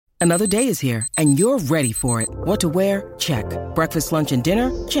Another day is here, and you're ready for it. What to wear? Check. Breakfast, lunch, and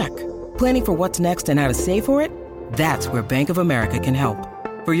dinner? Check. Planning for what's next and how to save for it? That's where Bank of America can help.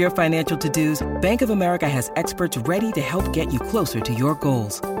 For your financial to-dos, Bank of America has experts ready to help get you closer to your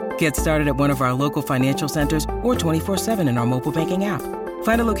goals. Get started at one of our local financial centers or 24/7 in our mobile banking app.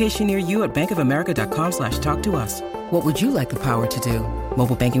 Find a location near you at bankofamerica.com/talktous. What would you like the power to do?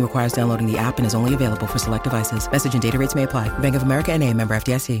 Mobile banking requires downloading the app and is only available for select devices. Message and data rates may apply. Bank of America N.A., member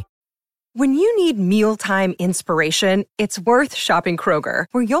FDIC. When you need mealtime inspiration, it's worth shopping Kroger,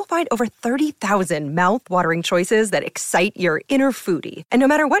 where you'll find over 30,000 mouth-watering choices that excite your inner foodie. And no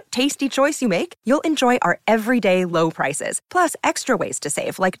matter what tasty choice you make, you'll enjoy our everyday low prices, plus extra ways to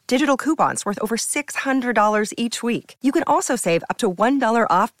save, like digital coupons worth over $600 each week. You can also save up to $1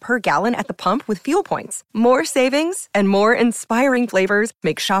 off per gallon at the pump with fuel points. More savings and more inspiring flavors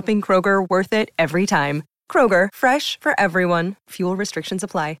make shopping Kroger worth it every time. Kroger, fresh for everyone. Fuel restrictions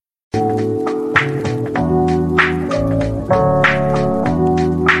apply.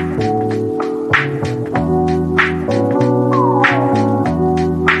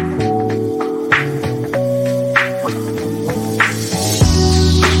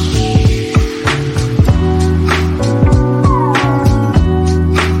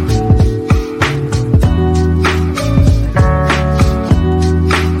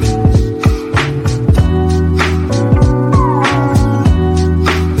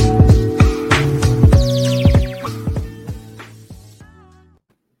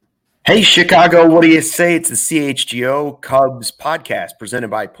 Hey, Chicago, what do you say? It's the CHGO Cubs podcast presented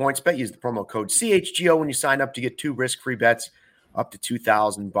by PointsBet. Use the promo code CHGO when you sign up to get 2 risk-free bets up to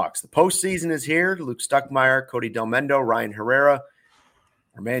 $2,000. The postseason is here. Luke Stuckmeyer, Cody Del Mendo, Ryan Herrera,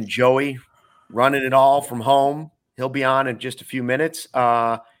 our man Joey running it all from home. He'll be on in just a few minutes.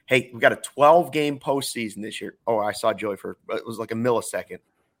 Hey, we got a 12-game postseason this year. Oh, I saw Joey it was like a millisecond.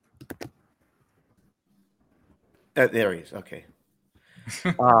 There he is. Okay.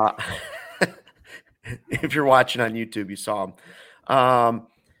 If you're watching on YouTube, you saw him.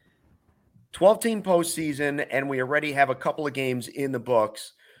 12-team postseason, and we already have a couple of games in the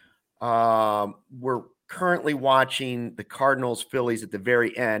books. We're currently watching the Cardinals-Phillies at the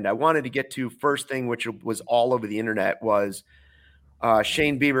very end. I wanted to get to first thing, which was all over the internet, was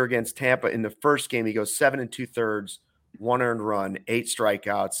Shane Bieber against Tampa. In the first game, he goes 7 2/3, 1 earned run, 8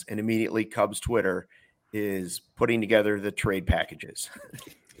 strikeouts, and immediately Cubs Twitter is putting together the trade packages.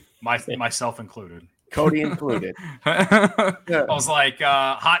 Myself included. Cody included. I was like,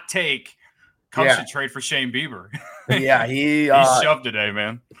 hot take. Cubs should trade for Shane Bieber. Yeah, he shoved today,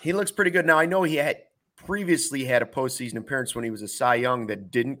 man. He looks pretty good. Now, I know he had previously had a postseason appearance when he was a Cy Young that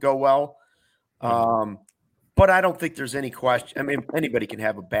didn't go well. But I don't think there's any question. I mean, anybody can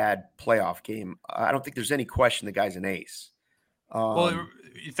have a bad playoff game. I don't think there's any question the guy's an ace. Well,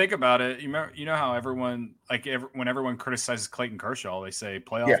 you think about it. You know how everyone, when everyone criticizes Clayton Kershaw, they say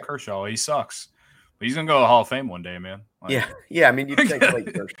playoff Kershaw, he sucks. But he's gonna go to the Hall of Fame one day, man. Yeah. I mean, you'd take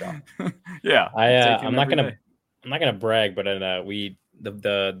Clayton Kershaw. Yeah, I'm not gonna brag, but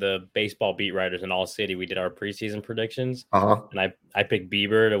the baseball beat writers in all city, we did our preseason predictions, and I picked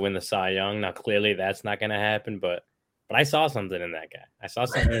Bieber to win the Cy Young. Now clearly that's not gonna happen, but I saw something in that guy. I saw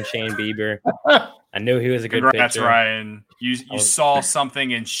something in Shane Bieber. I knew he was a good pitcher. That's Ryan. You saw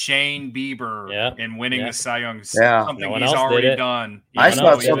something in Shane Bieber in winning the Cy Young. Something he's already done. I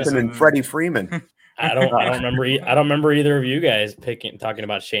saw something in Freddie Freeman. I don't remember either of you guys talking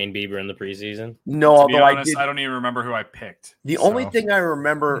about Shane Bieber in the preseason. No, although I don't even remember who I picked. The only thing I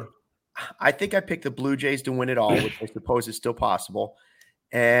remember, I think I picked the Blue Jays to win it all, which I suppose is still possible.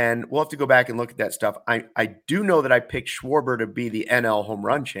 And we'll have to go back and look at that stuff. I do know that I picked Schwarber to be the NL home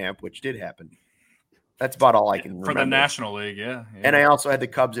run champ, which did happen. That's about all I can remember. For the National League, yeah. And I also had the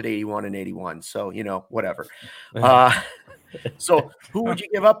Cubs at 81 and 81. So, whatever. So who would you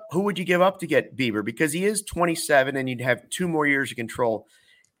give up? Who would you give up to get Bieber? Because he is 27 and you'd have 2 more years of control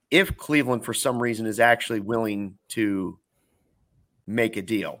if Cleveland, for some reason, is actually willing to make a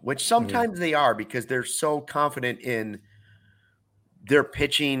deal, which sometimes they are because they're so confident in their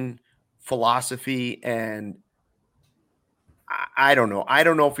pitching philosophy. And I don't know. I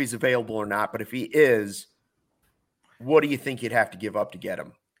don't know if he's available or not, but if he is, what do you think you'd have to give up to get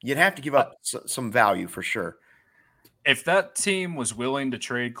him? You'd have to give up some value for sure. If that team was willing to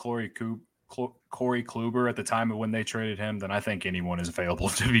trade Corey Kluber at the time of when they traded him, then I think anyone is available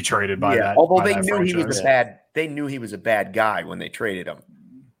to be traded by that. Although they knew he was a bad guy when they traded him,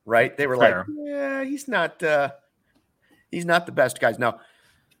 right? They were like, yeah, he's not the best guys. Now,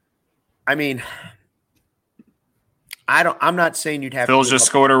 I mean, I'm not saying you'd have. Phil's just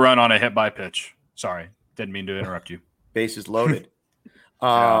scored a run on a hit by pitch. Sorry, didn't mean to interrupt you. Bases loaded.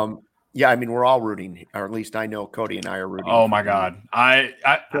 Yeah, I mean, we're all rooting, or at least I know Cody and I are rooting. Oh my God. I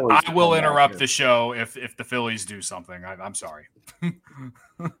will interrupt the show if the Phillies do something. I'm sorry.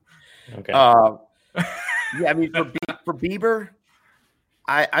 Okay. Yeah, I mean, for Bieber,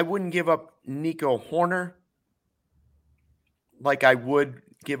 I wouldn't give up Nico Horner like I would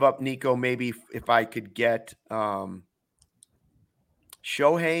give up Nico maybe if I could get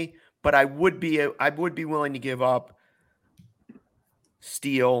Shohei, but I would be willing to give up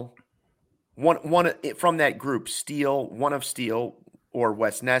Steele, one from that group, one of Steele or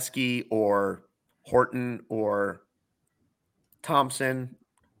Wesneski or Horton or Thompson.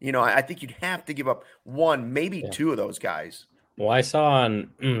 I think you'd have to give up one, maybe two of those guys. Well, I saw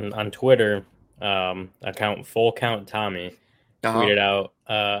on Twitter, account Full Count Tommy tweeted out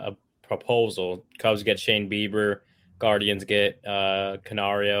a proposal. Cubs get Shane Bieber, Guardians get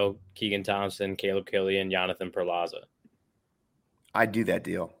Canario, Keegan Thompson, Caleb Killian, Jonathan Perlaza. I'd do that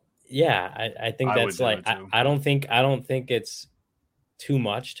deal. Yeah, I think that's like I don't think it's too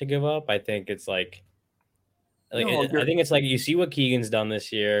much to give up. I think it's like I think it's like you see what Keegan's done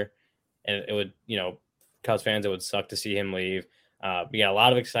this year, and it would, Cubs fans, it would suck to see him leave. We got a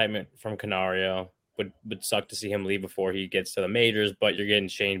lot of excitement from Canario. Would suck to see him leave before he gets to the majors, but you're getting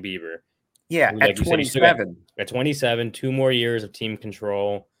Shane Bieber. Yeah, at 27. At 27, 2 more years of team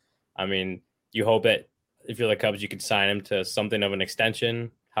control. I mean, you hope that if you're the Cubs, you could sign him to something of an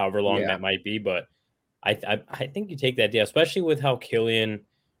extension, however long that might be. But I think you take that deal, especially with how Killian,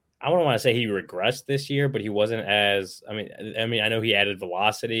 I don't want to say he regressed this year, but he wasn't as, I mean, I know he added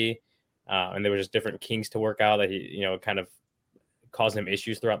velocity, and there were just different kinks to work out that he, kind of caused him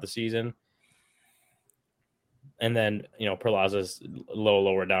issues throughout the season. And then, Perlaza's a little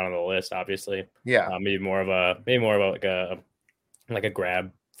lower down on the list, obviously. Yeah. Maybe more of a like a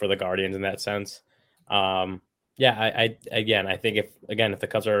grab for the Guardians in that sense. I think if the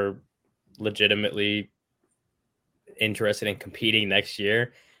Cubs are legitimately interested in competing next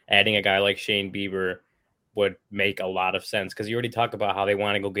year, adding a guy like Shane Bieber would make a lot of sense, because you already talked about how they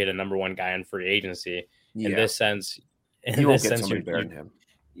want to go get a number one guy in free agency. Yeah. In this sense, you're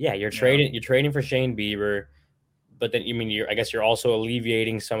trading for Shane Bieber, but then I guess you're also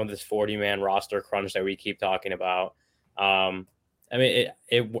alleviating some of this 40-man roster crunch that we keep talking about. I think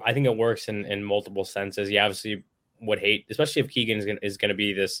it works in multiple senses. You obviously would hate, especially if Keegan is going to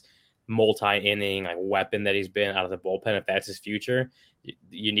be this multi-inning weapon that he's been out of the bullpen. If that's his future,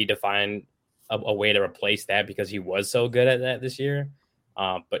 you need to find a way to replace that, because he was so good at that this year.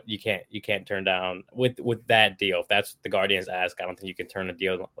 But you can't turn down with that deal. If that's what the Guardians ask, I don't think you can turn a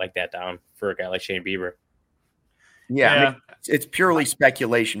deal like that down for a guy like Shane Bieber. Yeah. I mean, it's purely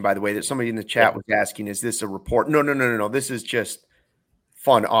speculation, by the way, that somebody in the chat was asking, is this a report? No. This is just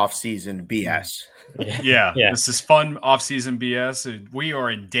fun off-season BS. Yeah. This is fun off-season BS. We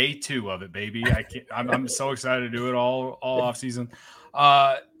are in day 2 of it, baby. I'm so excited to do it all off-season.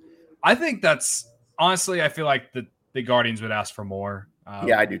 I think that's honestly, I feel like the Guardians would ask for more.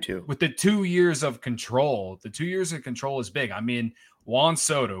 I do too. With the 2 years of control, is big. I mean, Juan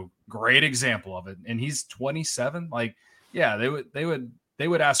Soto, great example of it, and he's 27. They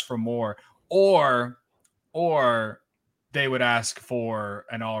would ask for more, or they would ask for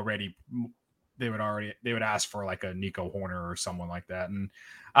they would ask for like a Nico Horner or someone like that. And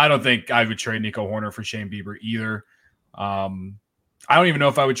I don't think I would trade Nico Horner for Shane Bieber either. I don't even know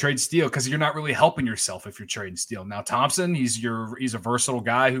if I would trade Steele, because you're not really helping yourself if you're trading Steele. Now Thompson, he's a versatile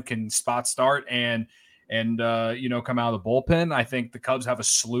guy who can spot start and come out of the bullpen. I think the Cubs have a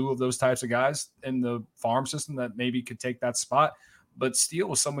slew of those types of guys in the farm system that maybe could take that spot. But Steele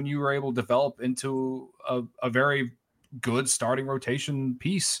was someone you were able to develop into a very good starting rotation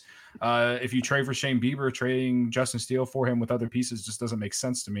piece. If you trade for Shane Bieber, trading Justin Steele for him with other pieces just doesn't make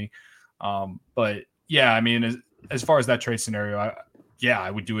sense to me. But yeah, I mean, as far as that trade scenario,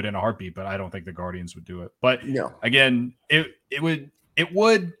 I would do it in a heartbeat, but I don't think the Guardians would do it. But again, it would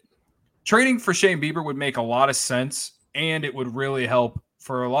trading for Shane Bieber would make a lot of sense, and it would really help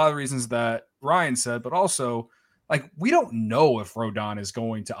for a lot of reasons that Ryan said, but also we don't know if Rodon is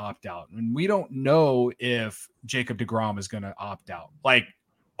going to opt out, and we don't know if Jacob deGrom is going to opt out.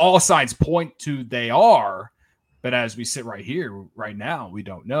 All signs point to they are, but as we sit right here, right now, we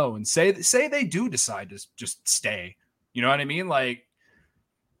don't know. And say they do decide to just stay, you know what I mean?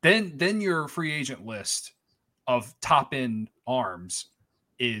 Then your free agent list of top end arms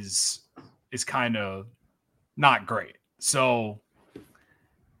is kind of not great. So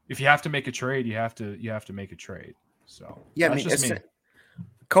if you have to make a trade, you have to make a trade. So yeah, that's just me.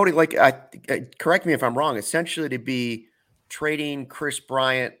 Cody, correct me if I'm wrong. Essentially, to be trading Chris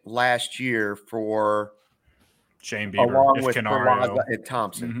Bryant last year for Shane Bieber, along with Canario and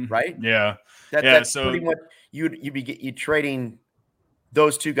Thompson, right? Yeah, That's so pretty much you'd trading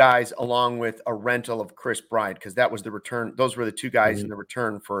those two guys along with a rental of Chris Bryant, because that was the return. Those were the two guys in the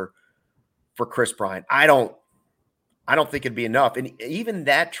return for Chris Bryant. I don't think it'd be enough. And even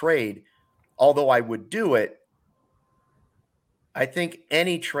that trade, although I would do it, I think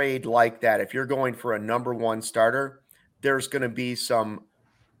any trade like that, if you're going for a number one starter, there's going to be some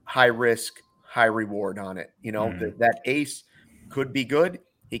high risk, high reward on it. That ace could be good.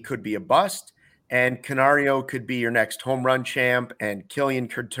 He could be a bust. And Canario could be your next home run champ. And Killian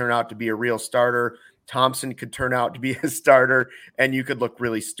could turn out to be a real starter. Thompson could turn out to be a starter. And you could look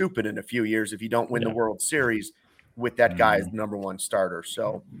really stupid in a few years if you don't win the World Series with that guy as the number one starter.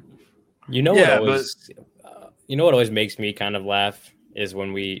 So, what always makes me kind of laugh is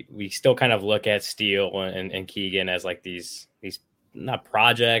when we still kind of look at Steele and Keegan as like these not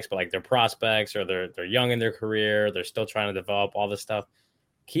projects, but like they're prospects, or they're young in their career. They're still trying to develop all this stuff.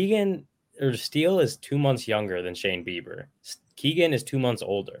 Keegan or Steele is 2 months younger than Shane Bieber. Keegan is 2 months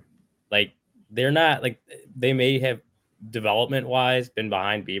older. Like, they're not, like, they may have development wise been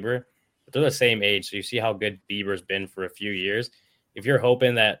behind Bieber, but they're the same age. So you see how good Bieber's been for a few years. If you're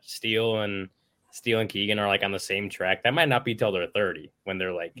hoping that Steele and Keegan are like on the same track, that might not be till they're 30 when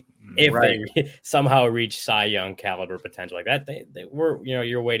they're like, if they somehow reach Cy Young caliber potential like that,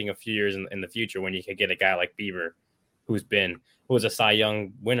 you're waiting a few years in the future when you could get a guy like Bieber who was a Cy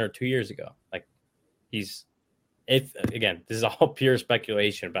Young winner 2 years ago. Like, again, this is all pure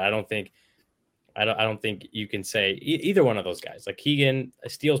speculation, but I don't think you can say either one of those guys. Like Keegan,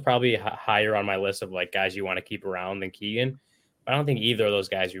 Steele's probably higher on my list of like guys you want to keep around than Keegan. I don't think either of those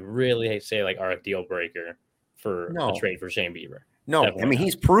guys you really say like are a deal breaker for a trade for Shane Bieber. No, Definitely I mean not.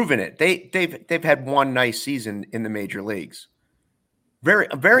 he's proven it. They've had one nice season in the major leagues.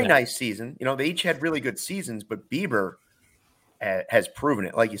 A very nice season. They each had really good seasons, but Bieber has proven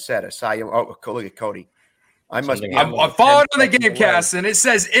it. Like you said, a Cy Young. Oh, look at Cody. I'm following on the Gamecast, and it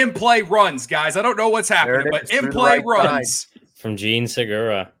says in play runs, guys. I don't know what's happening, but in play runs from Gene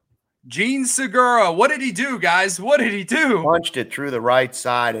Segura. Gene Segura. What did he do, guys? What did he do? Punched it through the right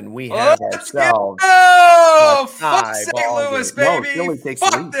side, and we have ourselves. Oh, fuck St. Louis, baby. No,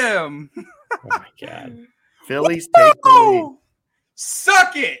 fuck them. Oh, my God. Phillies take the lead.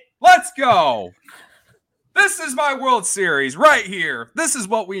 Suck it. Let's go. This is my World Series right here. This is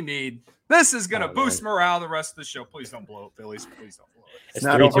what we need. This is going to boost morale the rest of the show. Please don't blow it, Phillies. Please don't blow it. It's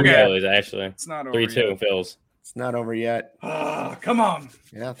not over yet. Phillies, actually. It's not over 3-2 Phils. It's not over yet. Come on.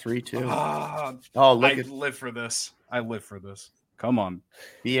 Yeah, 3-2. I live for this. I live for this. Come on.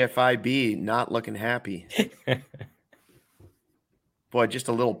 BFIB not looking happy. Boy, just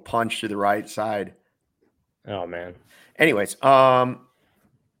a little punch to the right side. Oh, man. Anyways,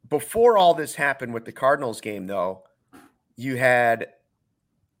 before all this happened with the Cardinals game, though, you had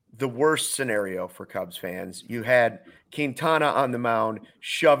the worst scenario for Cubs fans. You had Quintana on the mound,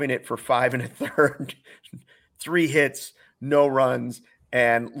 shoving it for 5 1/3, 3 hits, no runs,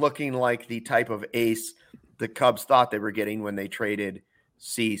 and looking like the type of ace the Cubs thought they were getting when they traded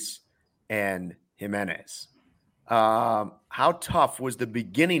Cease and Jimenez. How tough was the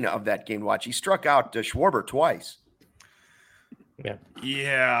beginning of that game to watch? He struck out Schwarber twice.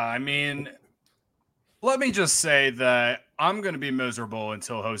 Yeah, I mean, let me just say that I'm going to be miserable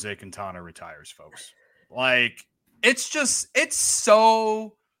until Jose Quintana retires, folks. Like, it's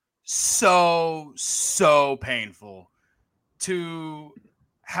so painful to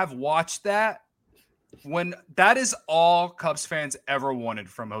have watched that when that is all Cubs fans ever wanted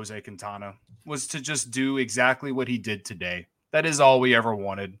from Jose Quintana, was to just do exactly what he did today. That is all we ever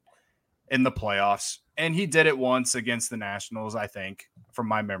wanted in the playoffs. And he did it once against the Nationals, I think, from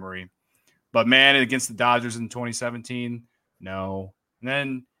my memory. But, man, against the Dodgers in 2017, no. And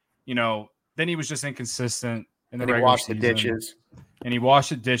then, then he was just inconsistent in the regular season. And he washed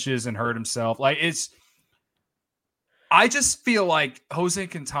the dishes and hurt himself. Like, I just feel like Jose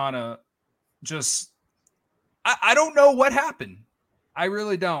Quintana just, I don't know what happened. I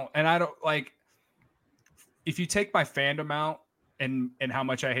really don't. And I don't, like, if you take my fandom out and how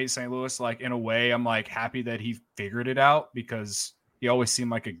much I hate St. Louis, like, in a way, I'm, like, happy that he figured it out because he always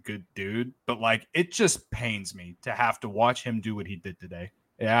seemed like a good dude. But, like, it just pains me to have to watch him do what he did today.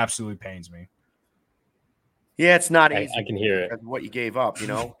 It absolutely pains me. Yeah, it's not easy. I can hear it. What you gave up,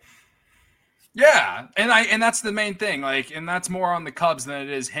 Yeah, and that's the main thing. Like, and that's more on the Cubs than it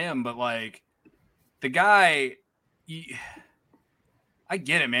is him. But, like, the guy, I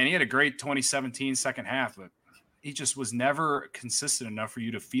get it, man. He had a great 2017 second half, but he just was never consistent enough for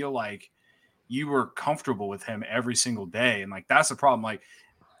you to feel like you were comfortable with him every single day. And, like, that's the problem. Like,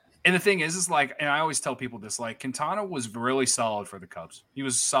 And the thing is like, and I always tell people this, like Quintana was really solid for the Cubs. He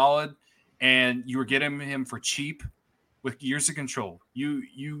was solid, and you were getting him for cheap with years of control. You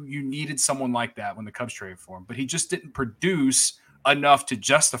needed someone like that when the Cubs traded for him, but he just didn't produce enough to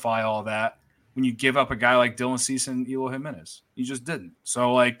justify all that when you give up a guy like Dylan Cease and Eloy Jimenez. He just didn't.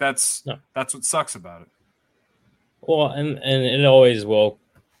 So like that's what sucks about it. Well, and it always will,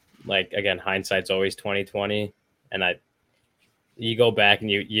 like, again, hindsight's always 20/20, and you go back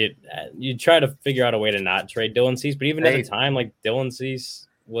and you try to figure out a way to not trade Dylan Cease, but even at the time, like Dylan Cease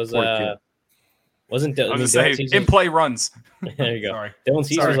was wasn't I was gonna say in play runs. There you go. Sorry. Dylan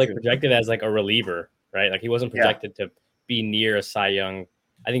Cease was like projected as like a reliever, right? Like he wasn't projected to be near a Cy Young.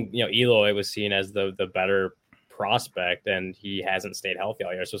 I think Eloy was seen as the better prospect, and he hasn't stayed healthy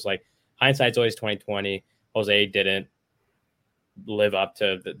all year. So it's like hindsight's always 20/20. Jose didn't live up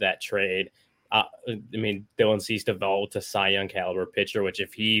to that trade. I mean, Dylan Cease developed a Cy Young caliber pitcher, which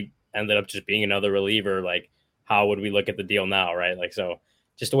if he ended up just being another reliever, like how would we look at the deal now, right? Like, so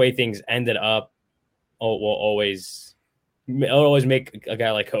just the way things ended up will always make a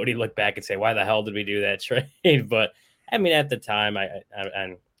guy like Cody look back and say, why the hell did we do that trade? But I mean, at the time, I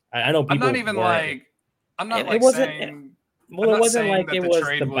know people. I'm not even like, I'm not like it wasn't, saying. Well, it wasn't like it was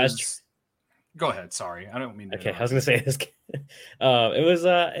the best. Go ahead. Sorry, I don't mean to. Okay, I was gonna say this.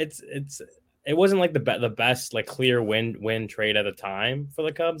 It wasn't like the best like clear win trade at the time for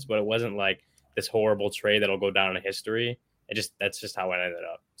the Cubs, but it wasn't like this horrible trade that'll go down in history. That's just how it ended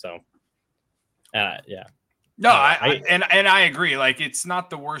up. So, yeah. No, I agree. Like, it's not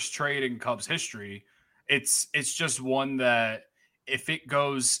the worst trade in Cubs history. It's just one that if it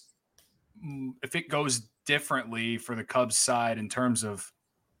goes differently for the Cubs side in terms of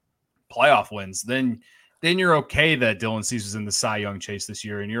playoff wins, then you're okay that Dylan Cease is in the Cy Young chase this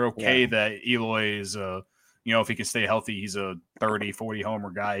year, and you're okay that Eloy is if he can stay healthy, he's a 30, 40 homer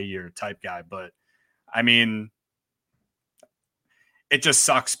guy a year type guy. But I mean, it just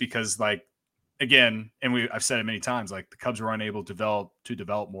sucks because, like, again, and I've said it many times, like the Cubs were unable to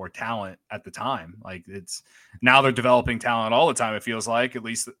develop more talent at the time. Like now they're developing talent all the time. It feels like, at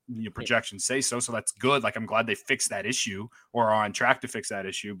least your projections say so. So that's good. Like, I'm glad they fixed that issue or are on track to fix that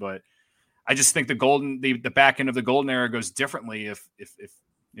issue. But I just think the back end of the golden era goes differently if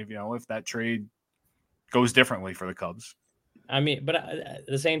that trade goes differently for the Cubs. I mean, but at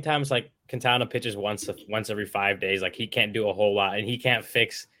the same time, it's like Quintana pitches once every 5 days. Like, he can't do a whole lot, and he can't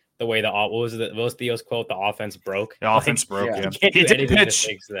fix the way what was Theo's quote? The offense broke. The offense broke. Yeah. He did pitch. To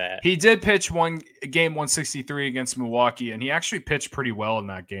fix that. He did pitch game 163 against Milwaukee, and he actually pitched pretty well in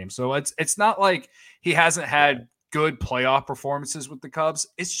that game. So it's not like he hasn't had good playoff performances with the Cubs.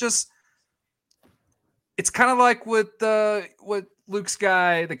 It's just. It's kind of like what Luke's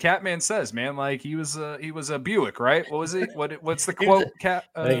guy, the Catman, says, man. Like, he was a Buick, right? What was it? What's the quote?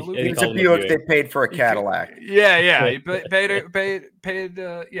 Luke? It's a Buick. They paid for a Cadillac. Yeah. He paid.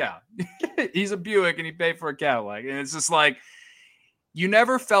 Yeah, he's a Buick and he paid for a Cadillac, and it's just like you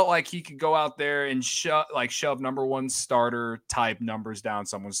never felt like he could go out there and shove number one starter type numbers down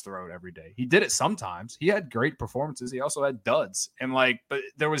someone's throat every day. He did it sometimes. He had great performances. He also had duds, and but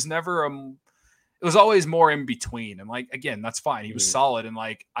there was never it was always more in between. And like, again, that's fine. He was solid. And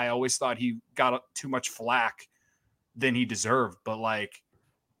like, I always thought he got too much flack than he deserved, but like,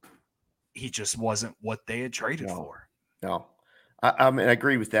 he just wasn't what they had traded for. No, I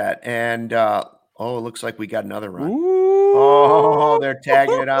agree with that. And, it looks like we got another run. Ooh. Oh, they're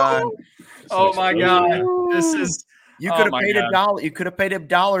tagging it on. Oh my God. This is, you could have paid $1. You could have paid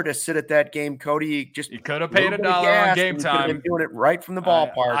 $1 to sit at that game, Cody. You could have paid $1 on game time. Been doing it right from the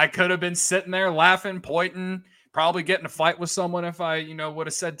ballpark. I could have been sitting there laughing, pointing, probably getting a fight with someone if I, would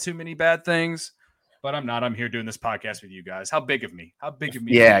have said too many bad things. But I'm not. I'm here doing this podcast with you guys. How big of me?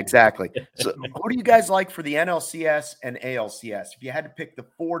 Yeah, exactly. So, who do you guys like for the NLCS and ALCS? If you had to pick the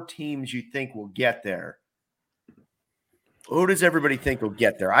 4 teams you think will get there, who does everybody think will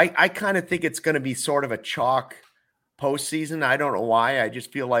get there? I kind of think it's going to be sort of a chalk postseason. I don't know why. I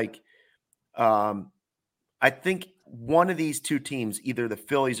just feel like I think one of these 2 teams, either the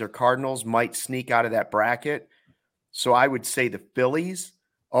Phillies or Cardinals, might sneak out of that bracket. So I would say the Phillies.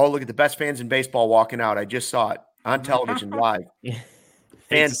 Oh, look at the best fans in baseball walking out. I just saw it on television live.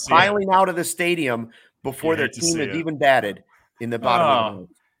 Fans piling out of the stadium before their team is even batted in the bottom of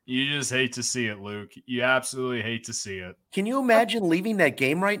the You just hate to see it, Luke. You absolutely hate to see it. Can you imagine leaving that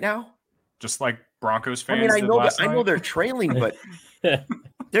game right now? Just like Broncos fans. I mean, I know they're trailing, but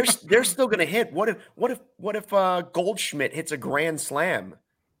they're still going to hit. What if Goldschmidt hits a grand slam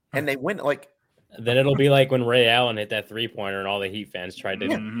and they win? Like, Then it'll be like when Ray Allen hit that 3-pointer and all the Heat fans tried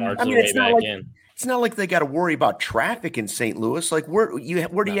to march their way back in. It's not like they got to worry about traffic in St. Louis. Like where do you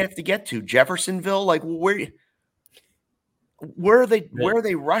have to get to? Jeffersonville? Like where are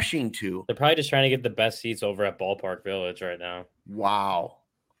they rushing to? They're probably just trying to get the best seats over at Ballpark Village right now. Wow.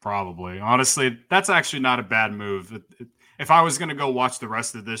 Probably. Honestly, that's actually not a bad move. If I was going to go watch the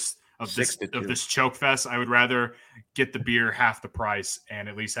rest of this choke fest, I would rather get the beer half the price and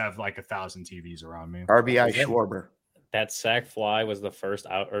at least have like 1,000 TVs around me. RBI Schwarber. That sack fly was the first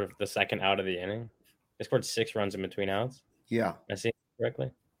out or the second out of the inning. They scored 6 runs in between outs. Yeah. I see it correctly.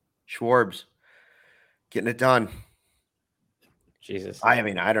 Schwarbs getting it done. Jesus. I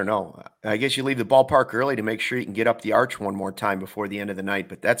mean, I don't know. I guess you leave the ballpark early to make sure you can get up the arch one more time before the end of the night,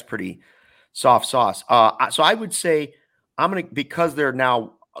 but that's pretty soft sauce. So I would say because they're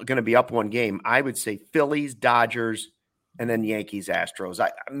now going to be up one game, I would say Phillies, Dodgers, and then Yankees, Astros.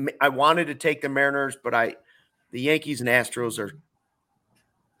 I wanted to take the Mariners, but the Yankees and Astros are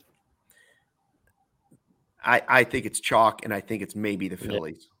I think it's chalk, and I think it's maybe the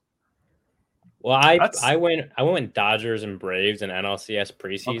Phillies. Well, I went Dodgers and Braves in NLCS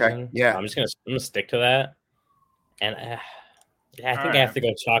preseason. Okay, yeah. I'm gonna stick to that. And I think I have to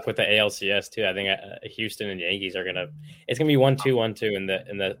go chalk with the ALCS too. I think Houston and Yankees it's gonna be 1-2 in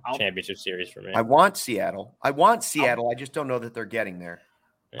the championship series for me. I want Seattle. I just don't know that they're getting there.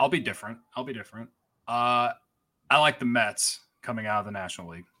 I'll be different. I like the Mets coming out of the National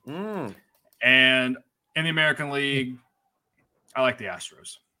League. And in the American League, I like the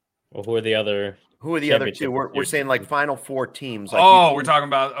Astros. Well, who are the other two? We're saying like Final Four teams. Like we're talking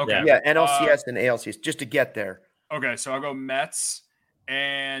about NLCS and ALCS just to get there. Okay, so I'll go Mets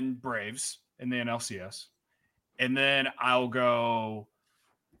and Braves in the NLCS, and then I'll go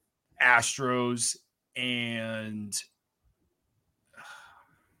Astros and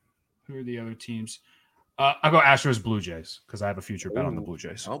who are the other teams? I'll go Astros, Blue Jays, because I have a future bet on the Blue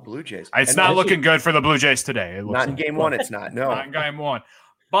Jays. Oh, Blue Jays. It's not looking good for the Blue Jays today. Not in game one, it's not. No. Not in game one.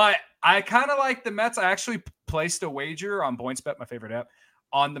 But I kind of like the Mets. I actually placed a wager on PointsBet, my favorite app,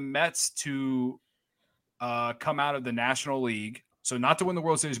 on the Mets to come out of the National League. So not to win the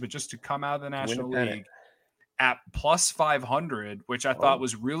World Series, but just to come out of the National League at plus 500, which I thought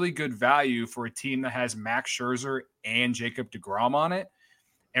was really good value for a team that has Max Scherzer and Jacob deGrom on it.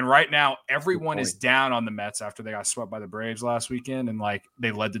 And right now, everyone is down on the Mets after they got swept by the Braves last weekend. And like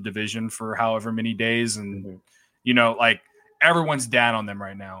they led the division for however many days. And, everyone's down on them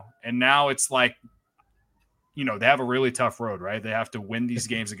right now. And now it's like, they have a really tough road, right? They have to win these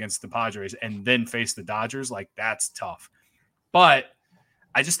games against the Padres and then face the Dodgers. Like that's tough. But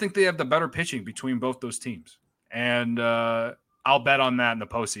I just think they have the better pitching between both those teams. And I'll bet on that in the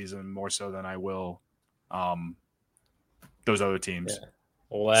postseason more so than I will those other teams. Yeah.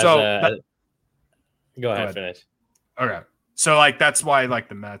 Well, go ahead, finish. Okay. So like that's why I like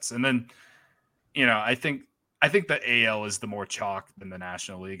the Mets. And then, I think the AL is the more chalk than the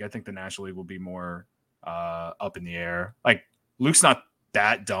National League. I think the National League will be more up in the air. Like Luke's not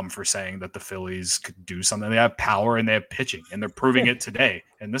that dumb for saying that the Phillies could do something. They have power and they have pitching, and they're proving it today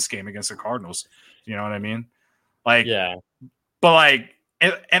in this game against the Cardinals. You know what I mean? Like, yeah. But like,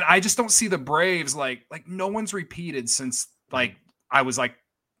 and I just don't see the Braves like no one's repeated since like I was like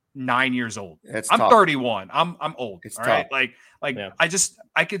 9 years old. I'm tough. 31. I'm old. It's all tough. Right. Like yeah.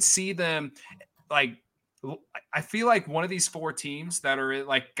 I could see them like. I feel like one of these 4 teams that are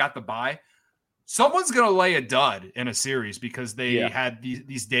like got the bye, someone's going to lay a dud in a series because they had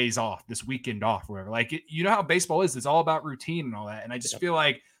these days off, this weekend off, whatever. Like, you know how baseball is. It's all about routine and all that. And I just feel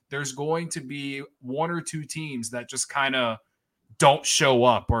like there's going to be 1 or 2 teams that just kind of don't show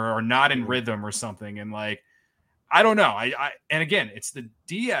up or are not in rhythm or something. And like, I don't know. And again, it's the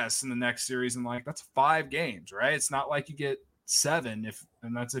DS in the next series. And like, that's 5 games, right? It's not like you get 7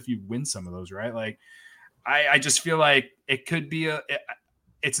 and that's if you win some of those, right? Like, I just feel like it could be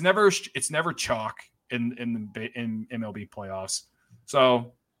it's never chalk in MLB playoffs.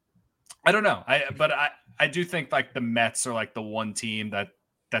 So I don't know. But I do think like the Mets are like the one team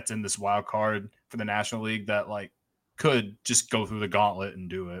that's in this wild card for the National League that like could just go through the gauntlet and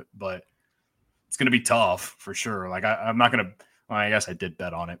do it, but it's going to be tough for sure. Like I'm not going to. Well, I guess I did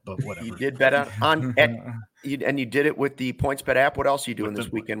bet on it, but whatever. You did bet on and you did it with the PointsBet app. What else are you doing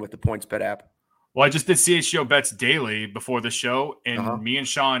this weekend with the PointsBet app? Well, I just did CHGO bets daily before the show, and me and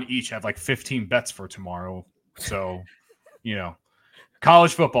Sean each have like 15 bets for tomorrow. So,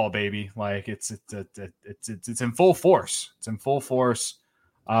 college football, baby, like it's in full force. It's in full force.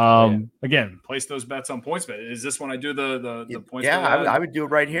 Again, place those bets on PointsBet. Is this when I do the PointsBet? Yeah, I would do it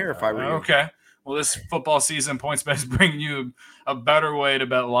right here if I were you. Okay. Well, this football season, PointsBet is bringing you a better way to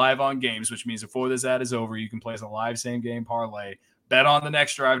bet live on games, which means before this ad is over, you can place a live same-game parlay, bet on the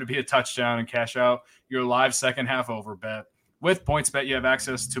next drive to be a touchdown, and cash out your live second-half over bet. With PointsBet, you have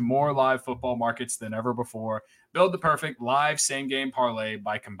access to more live football markets than ever before. Build the perfect live same-game parlay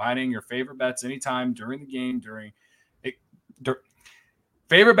by combining your favorite bets anytime during the game,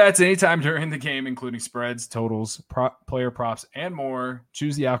 favorite bets anytime during the game, including spreads, totals, player props, and more.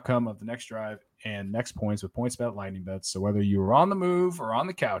 Choose the outcome of the next drive and next points with PointsBet Lightning Bets. So whether you are on the move or on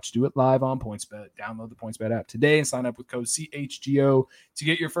the couch, do it live on PointsBet. Download the PointsBet app today and sign up with code CHGO to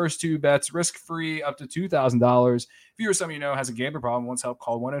get your first 2 bets risk-free up to $2,000. If you or someone you know has a gambling problem, wants help,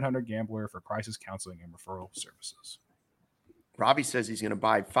 call 1-800-GAMBLER for crisis counseling and referral services. Robbie says he's going to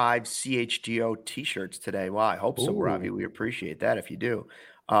buy 5 CHGO t-shirts today. Well, I hope so, Robbie. We appreciate that if you do.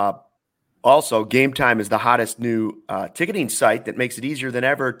 Also, Game Time is the hottest new ticketing site that makes it easier than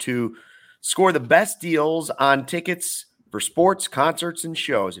ever to score the best deals on tickets for sports, concerts, and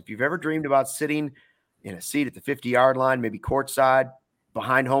shows. If you've ever dreamed about sitting in a seat at the 50-yard line, maybe courtside,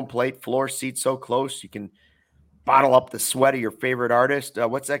 behind home plate, floor seat so close you can bottle up the sweat of your favorite artist.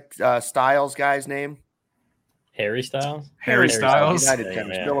 What's that Styles guy's name? Harry Styles? Harry Styles. United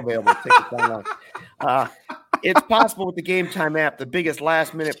Center, still available. Tickets online. It's possible with the Game Time app. The biggest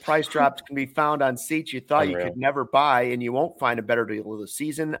last-minute price drops can be found on seats you thought you could never buy, and you won't find a better deal of the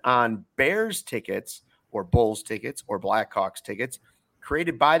season on Bears tickets or Bulls tickets or Blackhawks tickets.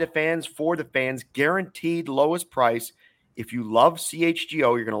 Created by the fans for the fans, guaranteed lowest price. If you love CHGO,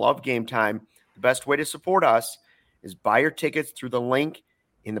 you're going to love Game Time. The best way to support us is buy your tickets through the link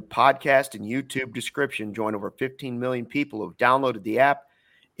in the podcast and YouTube description. Join over 15 million people who have downloaded the app.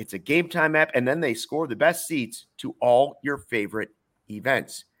 It's a Game Time app, and then they score the best seats to all your favorite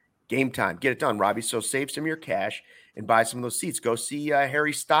events. Game Time. Get it done, Robbie. So save some of your cash and buy some of those seats. Go see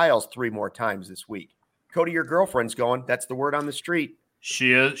Harry Styles 3 more times this week. Cody, your girlfriend's going. That's the word on the street.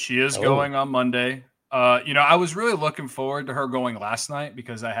 She is going on Monday. I was really looking forward to her going last night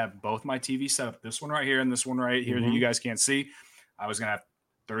because I have both my TV set up. This one right here and this one right here that you guys can't see. I was going to have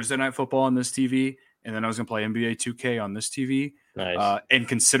Thursday Night Football on this TV, and then I was going to play NBA 2K on this TV. Nice. And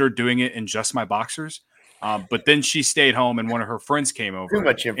considered doing it in just my boxers. But then she stayed home and one of her friends came over. Too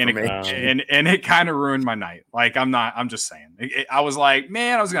much information. And it kind of ruined my night. Like, I'm just saying. I was like,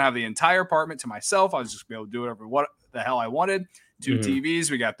 man, I was going to have the entire apartment to myself. I was just going to be able to do whatever what the hell I wanted. 2 TVs.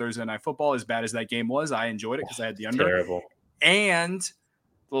 We got Thursday Night Football. As bad as that game was, I enjoyed it because I had the under. Terrible. And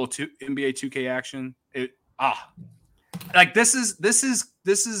a little NBA 2K action.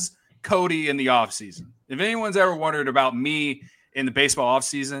 This is Cody in the offseason. If anyone's ever wondered about me in the baseball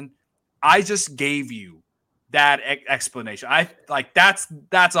offseason, I just gave you that explanation. That's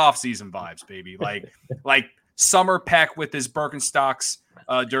offseason vibes, baby. Like Summer Peck with his Birkenstocks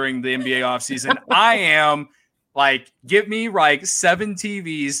during the NBA offseason. I am like, give me like 7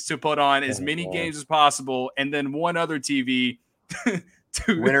 TVs to put on as many games as possible, and then one other TV to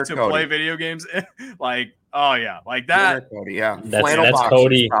play video games. Like, oh yeah, like that. Cody, yeah, that's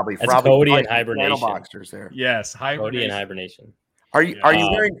Cody. Probably Cody in hibernation. Flannel boxers there. Yes, hibernation. Cody in hibernation. Are you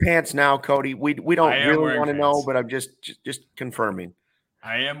wearing pants now, Cody? We don't really want to know, but I'm just confirming.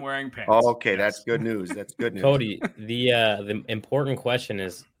 I am wearing pants. Oh, okay, that's good news. That's good news. Cody, the important question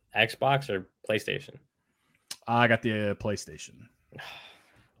is Xbox or PlayStation? I got the PlayStation.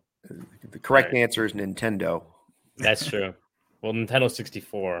 The correct answer is Nintendo. That's true. Well, Nintendo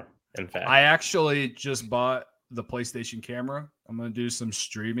 64, in fact. I actually just bought the PlayStation camera. I'm going to do some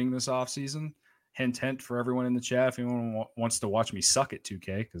streaming this offseason. Hint for everyone in the chat if anyone wants to watch me suck at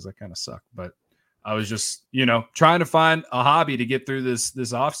 2K, because I kind of suck. But I was just, trying to find a hobby to get through this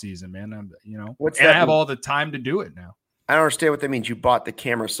offseason, man. I have all the time to do it now. I don't understand what that means. You bought the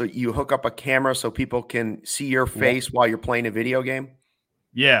camera, so you hook up a camera so people can see your face while you're playing a video game?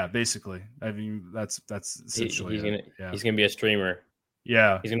 Yeah, basically. I mean, that's essentially he's gonna be a streamer.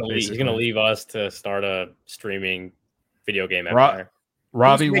 Yeah, he's gonna leave us to start a streaming video game empire.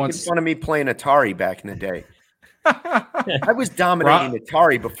 Robbie making fun of me playing Atari back in the day. I was dominating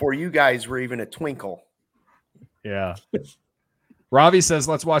Atari before you guys were even a twinkle. Yeah. Robbie says,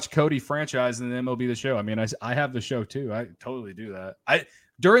 let's watch Cody franchise and then MLB The Show. I mean, I have the show too. I totally do that.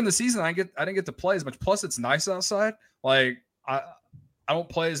 During the season, I didn't get to play as much. Plus, it's nice outside. Like, I don't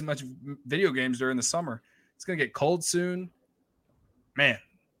play as much video games during the summer. It's gonna get cold soon. Man,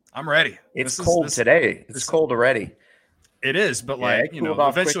 I'm ready. It's cold today. It's cold already. It is, but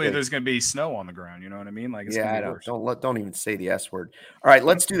eventually there's going to be snow on the ground. You know what I mean? Like, it's don't even say the S word. All right,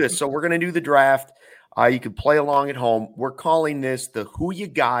 let's do this. So we're going to do the draft. You can play along at home. We're calling this the Who You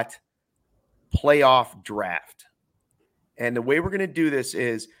Got Playoff Draft. And the way we're going to do this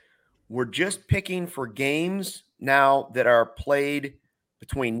is we're just picking for games now that are played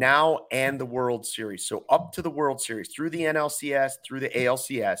between now and the World Series. So up to the World Series, through the NLCS, through the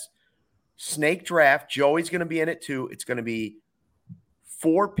ALCS. Snake draft, Joey's going to be in it too. It's going to be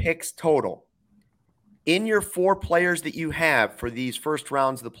 4 picks total. In your 4 players that you have for these first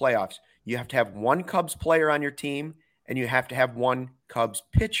rounds of the playoffs, you have to have 1 Cubs player on your team, and you have to have 1 Cubs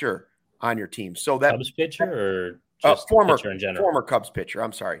pitcher on your team. So that Cubs pitcher or just pitcher in general? Former Cubs pitcher.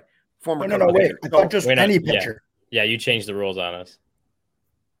 I'm sorry. Wait. I thought just any pitcher. Yeah, you changed the rules on us.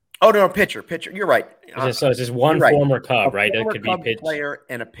 Oh, no, pitcher. You're right. It's just one former Cub, right? It could be Cubs player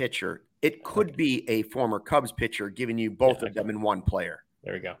and a pitcher. It could be a former Cubs pitcher giving you both of them in one player.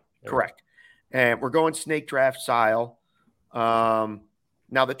 There we go. Correct. And we're going snake draft style. Now,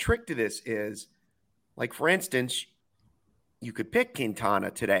 the trick to this is, like, for instance, you could pick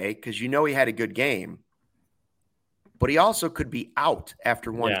Quintana today because you know he had a good game, but he also could be out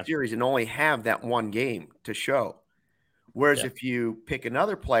after one series and only have that one game to show. Whereas if you pick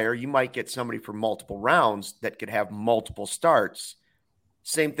another player, you might get somebody for multiple rounds that could have multiple starts.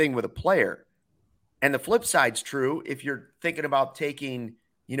 Same thing with a player. And the flip side's true. If you're thinking about taking,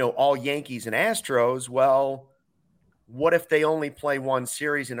 all Yankees and Astros, well, what if they only play one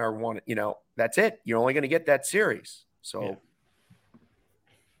series and are one, that's it. You're only going to get that series. So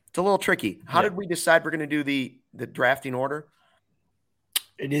it's a little tricky. How did we decide we're going to do the drafting order?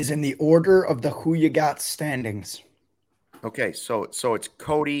 It is in the order of the who you got standings. Okay, so it's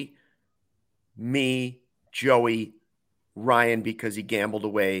Cody, me, Joey, Ryan, because he gambled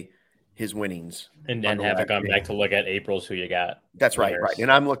away his winnings. And haven't gone back to look at April's who you got. That's right.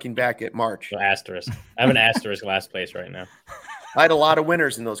 And I'm looking back at March. So asterisk. I have an asterisk last place right now. I had a lot of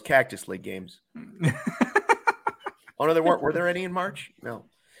winners in those Cactus League games. Oh, no, there weren't. Were there any in March? No.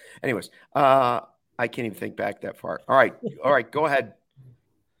 Anyways, I can't even think back that far. All right, go ahead.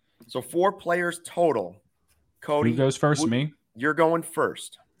 So 4 players total. Cody, who goes first? Me? You're going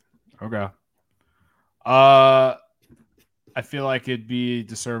first. Okay. I feel like it'd be a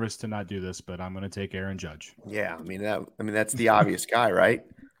disservice to not do this, but I'm going to take Aaron Judge. Yeah, that's the obvious guy, right?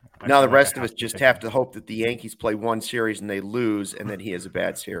 Now the rest of us just have to hope that the Yankees play one series and they lose, and then he has a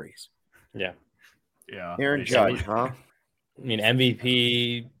bad series. Yeah. Aaron Judge, huh? I mean,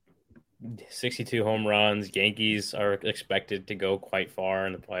 MVP, 62 home runs. Yankees are expected to go quite far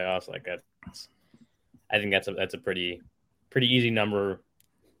in the playoffs. Like that, I think that's a pretty easy number,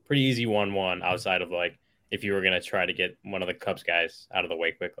 pretty easy 1-1 outside of like if you were going to try to get one of the Cubs guys out of the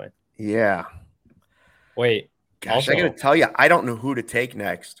way quickly. Yeah. Wait. Gosh, also, I got to tell you, I don't know who to take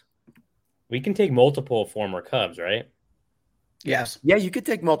next. We can take multiple former Cubs, right? Yes. Yeah, you could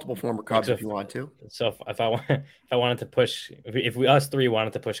take multiple former Cubs if you want to. So if I wanted to push, if we us 3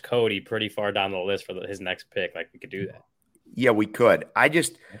 wanted to push Cody pretty far down the list for his next pick, like we could do that. Yeah, we could.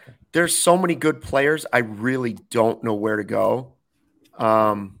 There's so many good players. I really don't know where to go.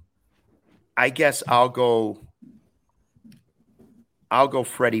 I guess I'll go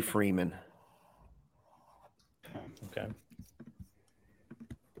Freddie Freeman. Okay.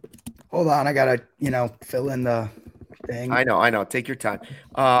 Hold on, I gotta, fill in the thing. I know. Take your time.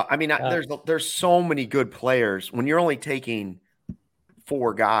 There's so many good players. When you're only taking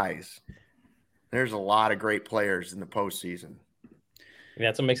 4 guys, there's a lot of great players in the postseason.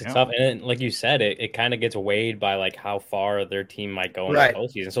 That's what makes it tough. And like you said, it kind of gets weighed by like how far their team might go in the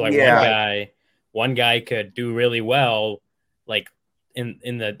postseason. So like one guy could do really well, like in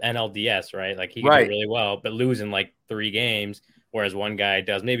the NLDS, right? Like he could do really well, but lose in like 3 games. Whereas one guy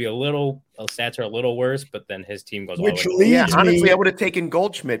does maybe stats are a little worse, but then his team goes all the way. Honestly, I would have taken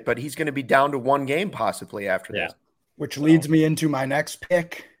Goldschmidt, but he's going to be down to 1 game possibly after this. Which leads me into my next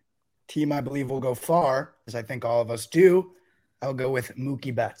pick. Team I believe will go far, as I think all of us do. I'll go with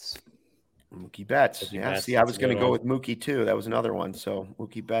Mookie Betts. Mookie Betts. See, I was going to go with Mookie too. That was another one. So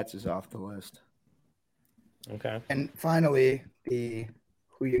Mookie Betts is off the list. Okay. And finally, the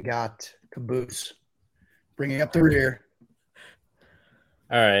who you got caboose. Bringing up the rear.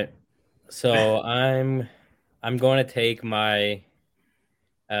 All right. So I'm going to take my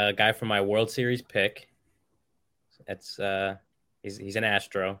guy from my World Series pick. It's he's an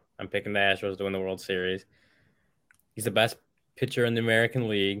Astro. I'm picking the Astros to win the World Series. He's the best pitcher in the American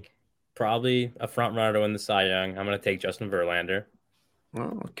League. Probably a front runner to win the Cy Young. I'm going to take Justin Verlander.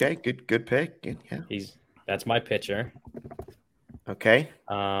 Oh, okay. Good pick. Yeah. That's my pitcher. Okay.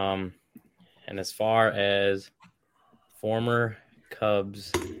 And as far as former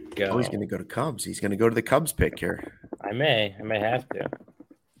Cubs go. Oh, he's going to go to Cubs. He's going to go to the Cubs pick here. I may have to.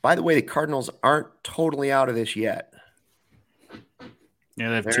 By the way, the Cardinals aren't totally out of this yet. Yeah,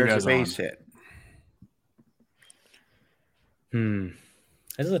 they have 2 guys a base hit.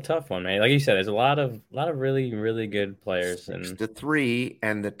 This is a tough one, man. Like you said, there's a lot of really, really good players. 6-3,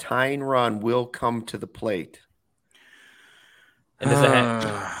 and the tying run will come to the plate. And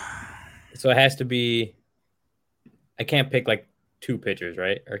so it has to be. I can't pick like two pitchers,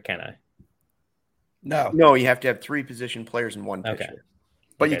 right? Or can I? No, you have to have three position players and one pitcher. Okay.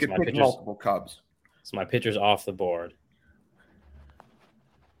 But you could pick multiple Cubs. So my pitcher's off the board.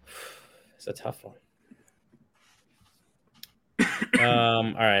 It's a tough one.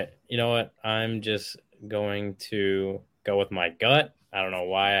 All right. You know what? I'm just going to go with my gut. I don't know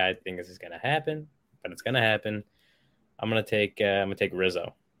why I think this is going to happen, but it's going to happen. I'm going to take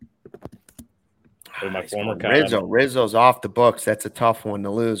Rizzo. My former Cub. Rizzo's off the books. That's a tough one to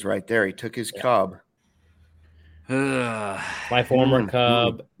lose right there. He took his Cub. My former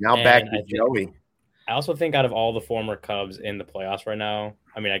Cub. Now back to Joey. I also think out of all the former Cubs in the playoffs right now,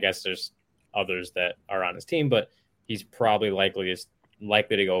 I mean, I guess there's others that are on his team, but he's probably likely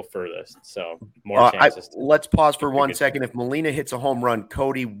to go furthest. So more chances. Let's pause for 1 second. If Molina hits a home run,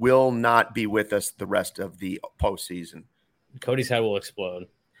 Cody will not be with us the rest of the postseason. Cody's head will explode.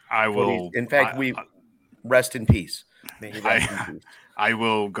 I will. In fact, we rest in peace. I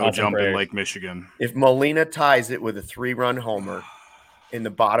will go jump in Lake Michigan. If Molina ties it with a 3-run homer in the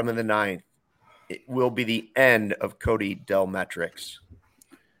bottom of the ninth, it will be the end of Cody Delmetrics.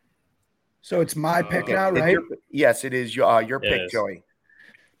 So it's my pick now, right? Yes, it is your pick, Joey.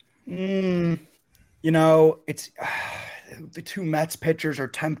 You know, it's the two Mets pitchers are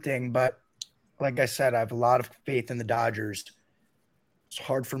tempting, but like I said, I have a lot of faith in the Dodgers. It's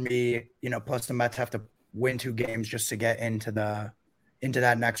hard for me, plus the Mets have to win 2 games just to get into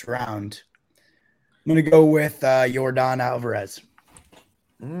that next round. I'm going to go with Yordan Alvarez.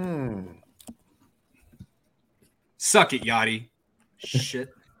 Suck it, Yachty.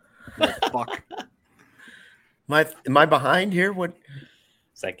 Shit. Fuck. Am I behind here? What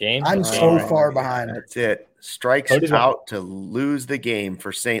is that game? I'm so far behind. That's it. Strikes out to lose the game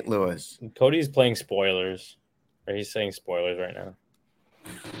for St. Louis. Cody's playing spoilers. Or he's saying spoilers right now.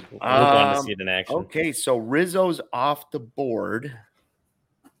 We're going to see it in action. Okay, so Rizzo's off the board.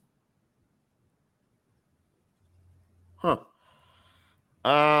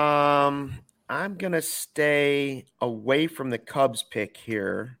 I'm going to stay away from the Cubs pick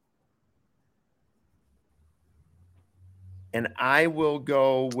here. And I will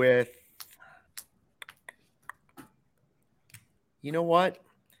go with, you know what?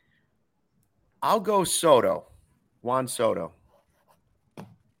 I'll go Soto. Juan Soto.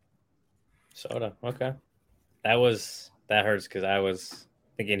 Soto, okay. That hurts because I was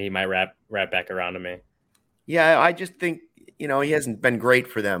thinking he might wrap back around to me. Yeah, I just think, he hasn't been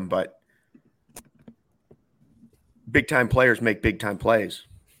great for them, but big-time players make big-time plays.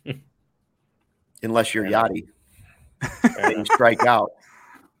 Unless you're Yachty. And you strike out.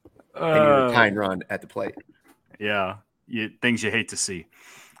 And you're a tying run at the plate. Yeah. Things you hate to see.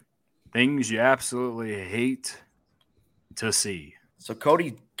 Things you absolutely hate to see. So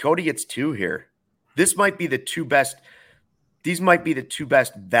Cody gets 2 here. This might be the 2 best. These might be the 2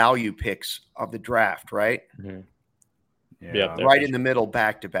 best value picks of the draft, right? Mm-hmm. Yeah. Right in the middle,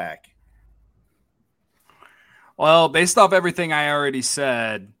 back to back. Well, based off everything I already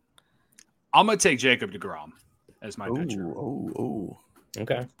said, I'm gonna take Jacob deGrom as my pitcher.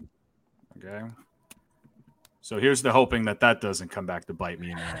 Okay. So here's the hoping that doesn't come back to bite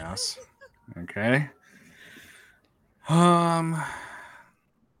me in the ass. Okay.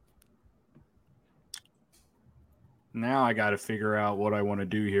 Now I got to figure out what I want to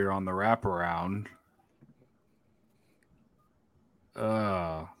do here on the wraparound.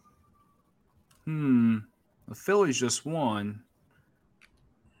 The Phillies just won.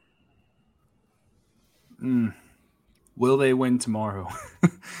 Will they win tomorrow?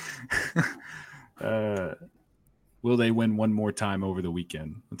 Will they win one more time over the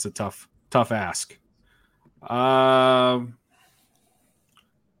weekend? It's a tough ask. I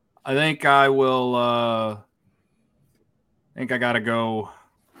think I will. I think I got to go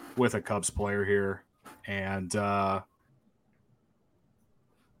with a Cubs player here, and I'll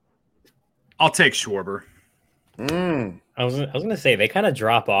take Schwarber. I was gonna say they kind of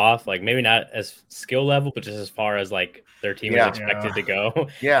drop off, like maybe not as skill level, but just as far as like their team is expected to go.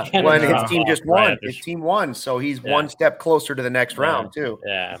 Yeah, well, and his team just won. His team won, so he's one step closer to the next round too.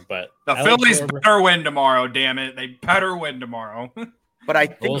 Yeah, but the Phillies better win tomorrow. Damn it, they better win tomorrow. But I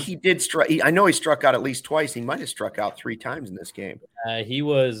think he did strike. I know he struck out at least twice. He might have struck out 3 times in this game. He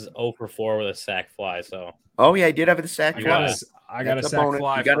was 0 for 4 with a sack fly. So he did have the sack fly. I got a sack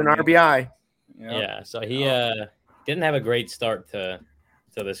fly. You got an RBI. Yeah, so he didn't have a great start to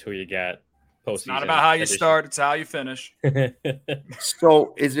this. Who you got? It's not about how you start; it's how you finish.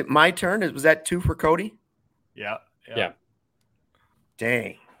 So, is it my turn? Was that 2 for Cody? Yeah.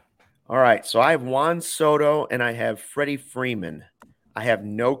 Dang. All right. So I have Juan Soto and I have Freddie Freeman. I have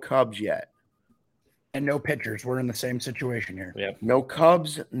no Cubs yet. And no pitchers. We're in the same situation here. Yep. No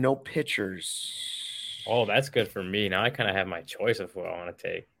Cubs, no pitchers. Oh, that's good for me. Now I kind of have my choice of what I want to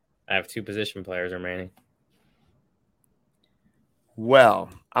take. I have 2 position players remaining. Well,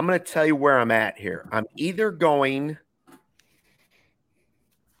 I'm going to tell you where I'm at here. I'm either going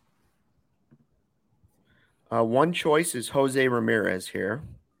one choice is Jose Ramirez here.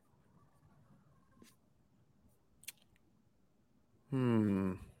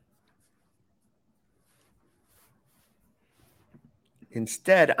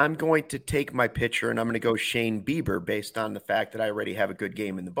 Instead, I'm going to take my pitcher and I'm going to go Shane Bieber based on the fact that I already have a good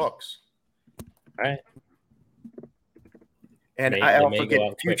game in the books. All right. And I also get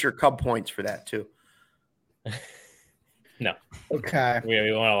future Cub points for that too. No. Okay.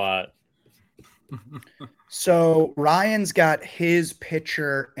 We want a lot. So Ryan's got his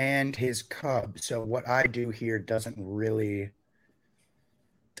pitcher and his Cub. So what I do here doesn't really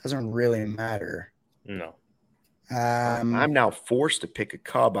matter. No. I'm now forced to pick a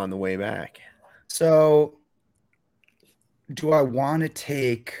Cub on the way back. So do I want to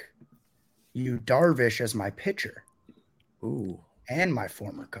take Yu Darvish as my pitcher? Ooh. And my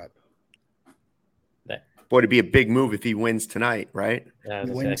former Cub. Boy, it'd be a big move if he wins tonight, right? Yeah,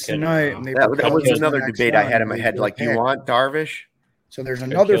 he wins tonight. That was another debate I had in my head. Like, do you want Darvish? So there's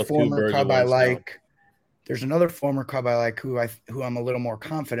another former Cub I like. There's another former Cub I like who I'm a little more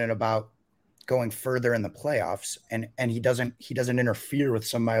confident about going further in the playoffs, and he doesn't interfere with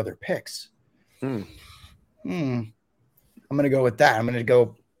some of my other picks. I'm gonna go with that. I'm gonna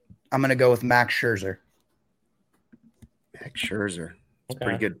go with Max Scherzer. Max Scherzer.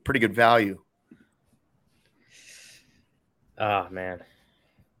 It's pretty good value. Oh man.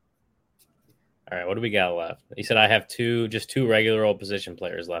 All right, what do we got left? You said I have just two regular old position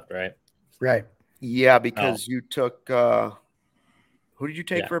players left, right? Right. Yeah, because you took who did you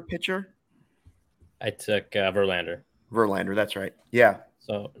take for a pitcher? I took Verlander. Verlander, that's right. Yeah.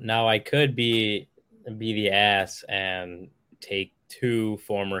 So now I could be the ass and take 2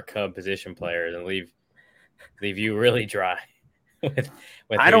 former Cub position players and leave you really dry.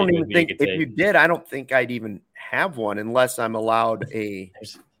 I don't even think if you did, I don't think I'd even have one unless I'm allowed a.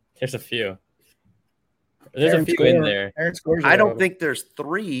 There's a few. There's a few in there. I don't think there's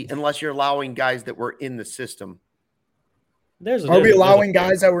 3 unless you're allowing guys that were in the system. Are we allowing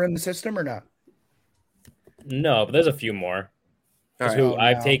guys that were in the system or not? No, but there's a few more. Right.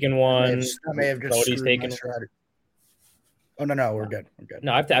 I've taken one. I may have just Cody's taken. Oh no, we're good. We're good.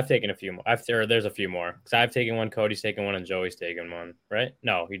 No, I've taken a few more. There's a few more because I've taken one. Cody's taken one, and Joey's taken one. Right?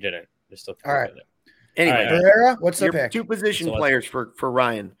 No, he didn't. There's still 2 all right. There. Anyway, Herrera, what's the pick? 2 position players for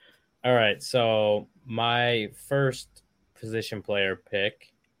Ryan. All right, so my first position player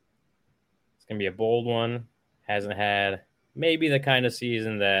pick. It's gonna be a bold one. Hasn't had maybe the kind of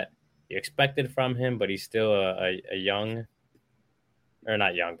season that you expected from him, but he's still a young, or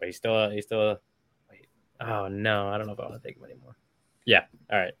not young, but he's still a. Wait, oh no, I don't know if I want to take him anymore. Yeah,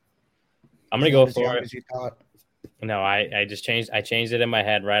 all right, I'm gonna go for it. No, I just changed. I changed it in my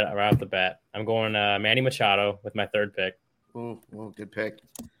head right off the bat. I'm going Manny Machado with my 3rd pick. Oh, good pick.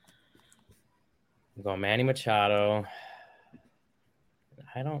 I'm going Manny Machado.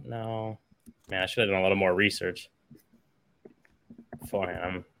 I don't know. Man, I should have done a little more research beforehand.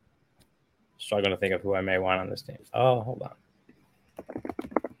 I'm struggling to think of who I may want on this team. Oh, hold on.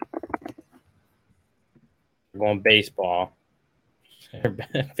 I'm going baseball.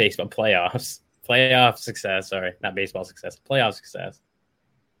 Baseball playoffs. Playoff success. Sorry, not baseball success. Playoff success.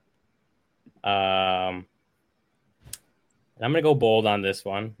 And I'm going to go bold on this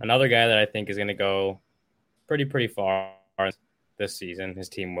one. Another guy that I think is going to go pretty far this season. His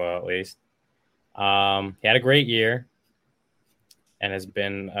team will, at least. He had a great year and has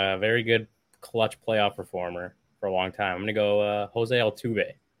been a very good clutch playoff performer for a long time. I'm going to go Jose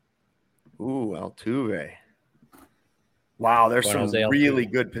Altuve. Ooh, Altuve. Wow, there's some really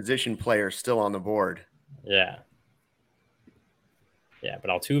good position players still on the board. Yeah. Yeah, but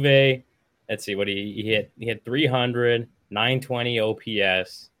Altuve, let's see what he hit 300, 920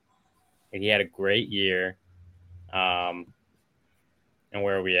 OPS. And he had a great year. And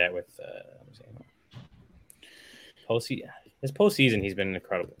where are we at with postseason? His postseason, he's been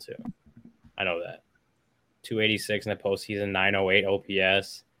incredible too. I know that. 286 in the postseason, 908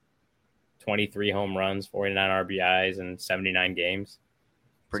 OPS, 23 home runs, 49 RBIs, and 79 games.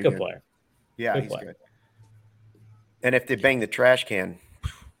 Pretty good player. Yeah, he's good. And if they bang the trash can,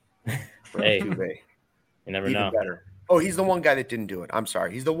 for Hey. Altuve. You never Even know. better. Oh, he's the one guy that didn't do it. I'm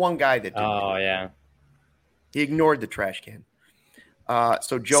sorry. He's the one guy that didn't do it. Yeah. He ignored the trash can.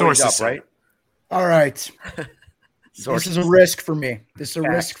 So Joey's up, right? All right. This is a risk for me.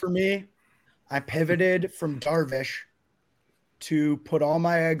 I pivoted from Darvish to put all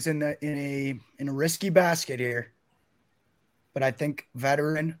my eggs in a risky basket here. But I think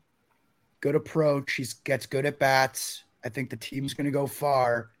veteran, good approach. He gets good at bats. I think the team's going to go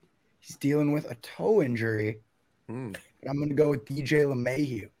far. He's dealing with a toe injury. I'm going to go with DJ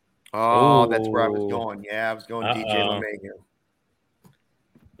LeMahieu. Oh, that's where I was going. Yeah, I was going DJ LeMahieu.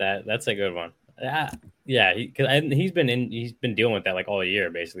 That's a good one. Yeah, he's been dealing with that like all year,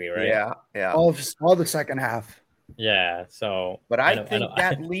 basically, right? Yeah. All the second half. Yeah. So, but I think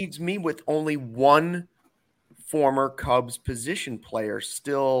that leaves me with only one former Cubs position player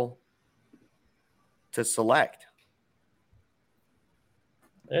still to select.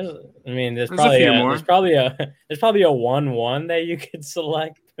 There's probably a few more. There's probably a 1-1 that you could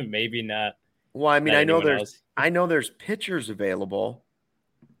select, but maybe not. Well, I mean, I know there's pitchers available.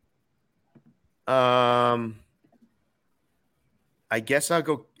 I guess I'll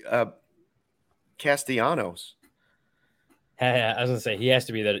go Castellanos. I was gonna say he has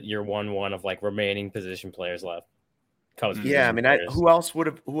to be your 1-1 of like remaining position players left. Yeah, I mean, who else would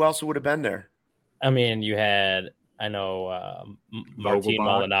have been there? I mean, you had Martin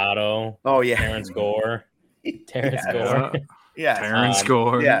Maldonado. Oh yeah, Terrence Gore. Yeah, Terrence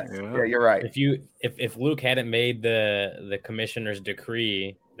Gore. Yeah, you're right. If Luke hadn't made the commissioner's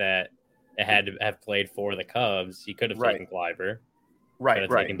decree that it had to have played for the Cubs, he could have taken Cliver. Right.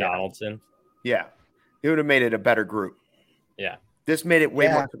 Taken Donaldson. Yeah, it would have made it a better group. Yeah, this made it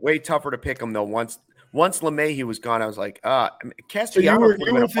way tougher to pick him though. Once LeMahieu was gone, I was like, Castellanos would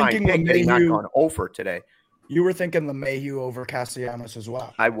have been a fine pick. He's not gone over today. You were thinking LeMahieu over Castellanos as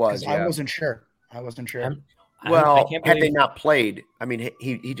well. I was. Yeah. I wasn't sure. Well, had they not played, I mean,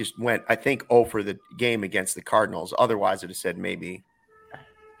 he just went, I think, 0 for the game against the Cardinals. Otherwise, I'd have said maybe.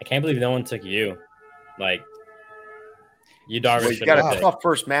 I can't believe no one took you. Like, you Darvish. He's got a tough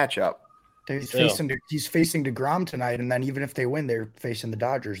first matchup. He's facing DeGrom tonight, and then even if they win, they're facing the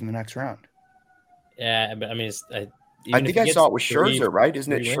Dodgers in the next round. Yeah, but I mean, I think I saw it with Scherzer, right?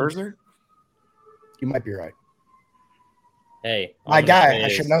 Isn't it Scherzer? You might be right. Hey, my guy, I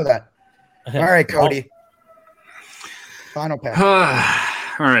should know that. All right, Cody. Final pick.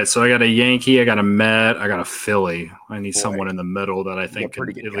 All right, so I got a Yankee, I got a Met, I got a Philly. I need someone in the middle that I think can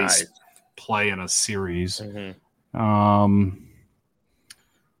at least play in a series. Mm-hmm.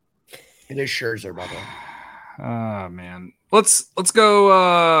 It is Scherzer, by the way. Man. Let's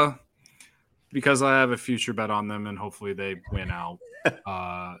go because I have a future bet on them and hopefully they win out.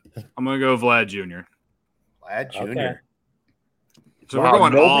 I'm gonna go Vlad Jr. Vlad Jr. Okay. So we're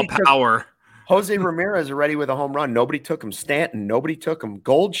going all power. Jose Ramirez already with a home run. Nobody took him. Stanton, nobody took him.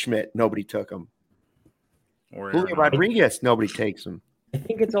 Goldschmidt, nobody took him. Julio Rodriguez, nobody takes him. I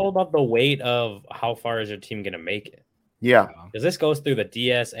think it's all about the weight of how far is your team going to make it. Yeah, because this goes through the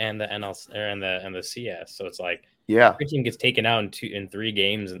DS and the NL and the CS, so it's like if your team gets taken out in 3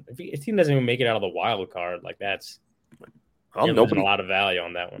 games, and if your team doesn't even make it out of the wild card, like that's losing a lot of value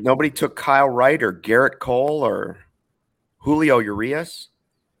on that one. Nobody took Kyle Wright or Garrett Cole or Julio Urias.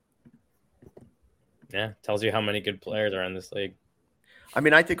 Yeah, tells you how many good players are in this league. I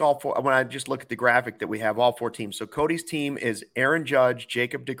mean, I think all 4, when I just look at the graphic that we have, all 4 teams. So Cody's team is Aaron Judge,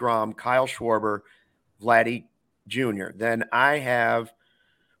 Jacob deGrom, Kyle Schwarber, Vladdy Jr. Then I have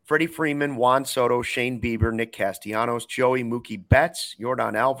Freddie Freeman, Juan Soto, Shane Bieber, Nick Castellanos, Joey Mookie Betts,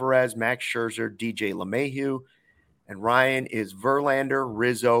 Yordan Alvarez, Max Scherzer, DJ LeMahieu, and Ryan is Verlander,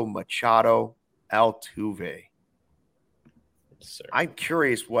 Rizzo, Machado, Altuve. Sir. I'm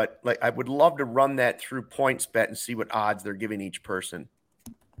curious I would love to run that through PointsBet and see what odds they're giving each person.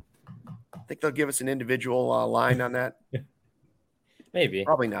 I think they'll give us an individual line on that. Maybe.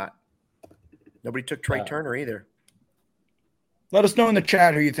 Probably not. Nobody took Trey Turner either. Let us know in the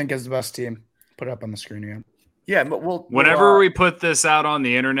chat who you think is the best team. Put it up on the screen again. Yeah, but whenever we put this out on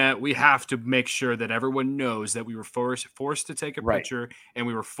the internet, we have to make sure that everyone knows that we were forced to take a picture and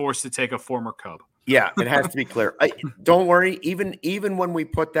we were forced to take a former Cub. Yeah, it has to be clear. Don't worry. Even when we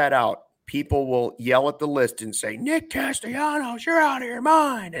put that out, people will yell at the list and say, Nick Castellanos, you're out of your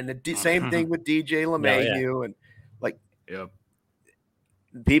mind. And the same thing with DJ LeMahieu. And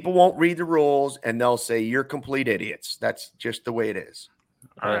people won't read the rules and they'll say, you're complete idiots. That's just the way it is.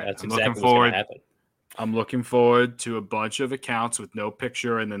 All right. That's exactly what's going to happen. I'm looking forward to a bunch of accounts with no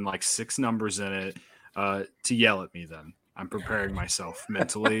picture and then like 6 numbers in it to yell at me then. I'm preparing myself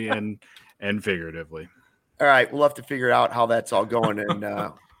mentally and figuratively. All right. We'll have to figure out how that's all going.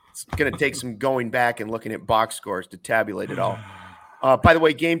 And It's going to take some going back and looking at box scores to tabulate it all. By the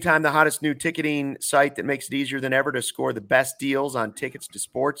way, Game Time, the hottest new ticketing site that makes it easier than ever to score the best deals on tickets to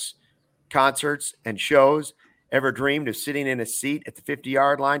sports, concerts, and shows. Ever dreamed of sitting in a seat at the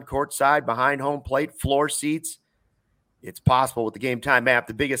 50-yard line, courtside, behind home plate, floor seats? It's possible with the Game Time app.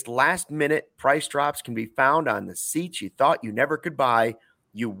 The biggest last-minute price drops can be found on the seats you thought you never could buy.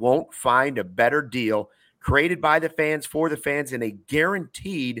 You won't find a better deal. Created by the fans for the fans and a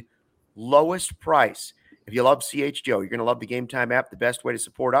guaranteed lowest price. If you love CHGO, you're going to love the Game Time app. The best way to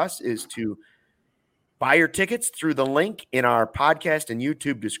support us is to buy your tickets through the link in our podcast and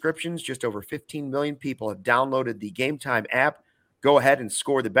YouTube descriptions. Just over 15 million people have downloaded the Game Time app. Go ahead and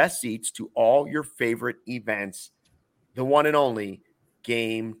score the best seats to all your favorite events. The one and only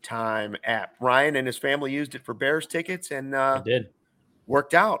Game Time app. Ryan and his family used it for Bears tickets and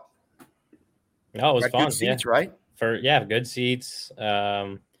worked out. No, it was fun. Good seats, right? Good seats.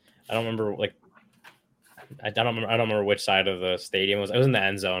 I don't remember I don't remember which side of the stadium it was. It was in the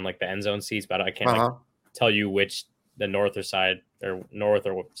end zone, like the end zone seats, but I can't tell you which the north or side or north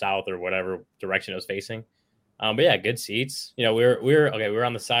or south or whatever direction it was facing. But yeah, good seats. You know, we were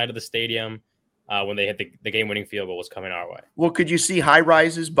on the side of the stadium when they hit the game-winning field goal was coming our way. Well, could you see high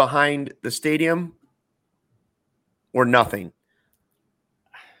rises behind the stadium or nothing?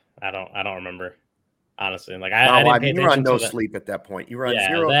 I don't remember. Honestly, like I didn't pay attention. You were on no sleep at that point. You were on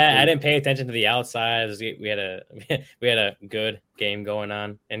zero. I didn't pay attention to the outside. We had a good game going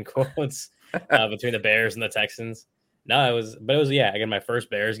on in quotes between the Bears and the Texans. No, it was again my first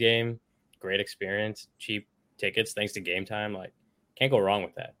Bears game. Great experience, cheap tickets thanks to Game Time. Like can't go wrong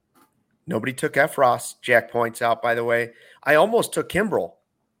with that. Nobody took Efros. Jack points out. By the way, I almost took Kimbrel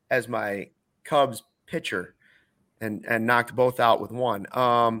as my Cubs pitcher, and knocked both out with one.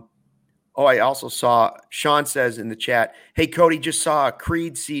 I also saw Sean says in the chat, hey, Cody, just saw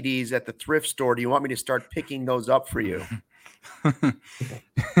Creed CDs at the thrift store. Do you want me to start picking those up for you? I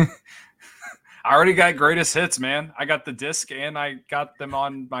already got greatest hits, man. I got the disc and I got them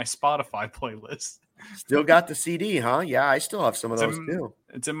on my Spotify playlist. Still got the CD, huh? Yeah, I still have some of those too.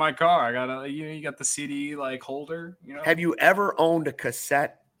 It's in my car. I got you got the CD like holder, you know. Have you ever owned a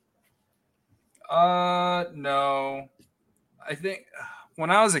cassette? No. I think when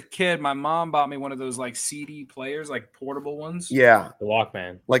I was a kid, my mom bought me one of those like CD players, like portable ones. Yeah. The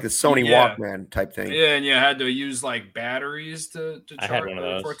Walkman. Like the Sony Walkman type thing. Yeah, and you had to use like batteries to charge I had one of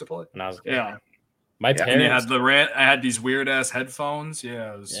those for it to play. when I was a kid. Yeah. My parents I had these weird ass headphones.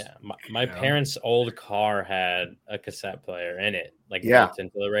 Yeah. My parents' old car had a cassette player in it, like built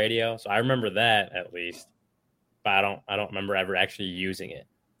into the radio. So I remember that at least. But I don't remember ever actually using it.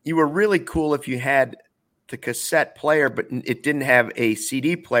 You were really cool if you had the cassette player, but it didn't have a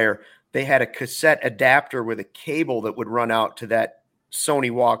CD player. They had a cassette adapter with a cable that would run out to that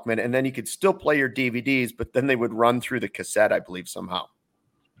Sony Walkman, and then you could still play your DVDs, but then they would run through the cassette, I believe, somehow.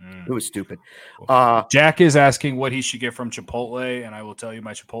 It was stupid. Jack is asking what he should get from Chipotle, and I will tell you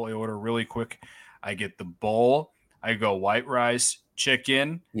my Chipotle order really quick. I get the bowl. I go white rice,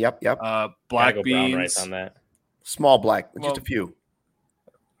 chicken. Yep. Black go beans. Brown rice on that. Small black, just a few.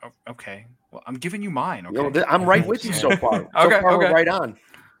 Okay. Well, I'm giving you mine. Okay. I'm right with you so far. Okay. We're right on.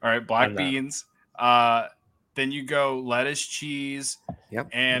 All right. Black beans. Then you go lettuce, cheese,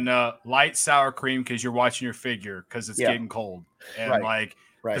 and light sour cream because you're watching your figure because it's getting cold. And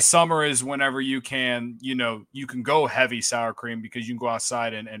the summer is whenever you can, you can go heavy sour cream because you can go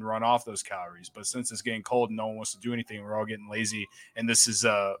outside and run off those calories. But since it's getting cold and no one wants to do anything, we're all getting lazy. And this is,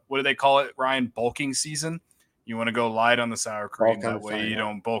 what do they call it, Ryan? Bulking season. You want to go light on the sour cream. That way you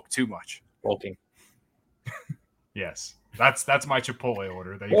don't bulk too much. Bulking. Yes. That's my Chipotle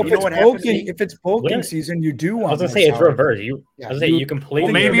order. If it's bulking season, you do want. I was gonna say it's reverse. You completely.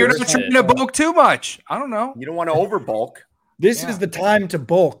 Well, maybe you're not trying to bulk too much. I don't know. You don't want to over bulk. This is the time to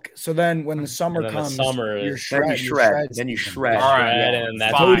bulk. So then, when the summer comes, you shred. Then you shred. All right, and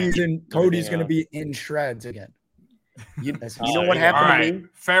that's Cody's going to be in shreds again. You know what happened to me?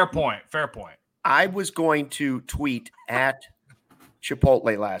 Fair point. I was going to tweet at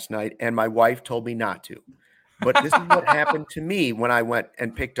Chipotle last night, and my wife told me not to. But this is what happened to me when I went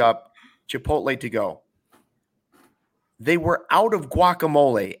and picked up Chipotle to go. They were out of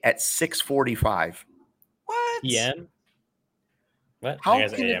guacamole at 6:45. What? PM? What? How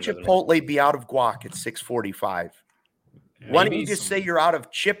can a Chipotle be out of guac at 6:45? Why don't you just say you're out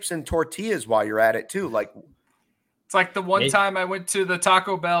of chips and tortillas while you're at it too? Like, it's like the one time I went to the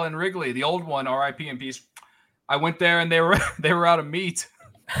Taco Bell in Wrigley, the old one, RIP in peace. I went there and they were out of meat.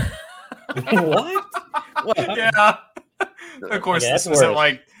 What? Yeah. Of course, this isn't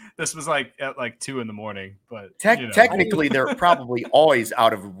like This was like at like 2 a.m, but technically they're probably always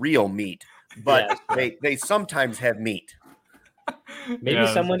out of real meat, but they sometimes have meat. Maybe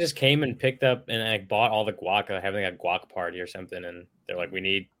someone just came and picked up and like bought all the guac, having a guac party or something, and they're like, "We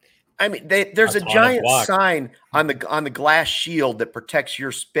need." I mean, there's a giant sign on the glass shield that protects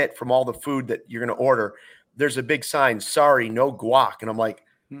your spit from all the food that you're going to order. There's a big sign, "Sorry, no guac," and I'm like,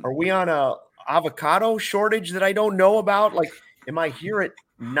 "Are we on a avocado shortage that I don't know about? Like, am I here at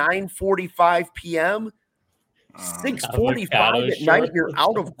 9:45 p.m., 6:45 at night? You're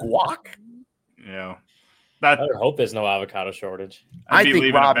out of guac?" Yeah. I would hope there's no avocado shortage. I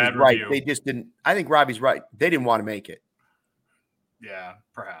think Robbie's right. They just didn't. I think Robbie's right. They didn't want to make it. Yeah,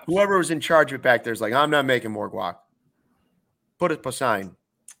 perhaps. Whoever was in charge of it back there is like, I'm not making more guac. Put up a sign.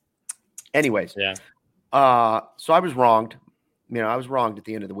 Anyways. Yeah. So I was wronged. I was wronged at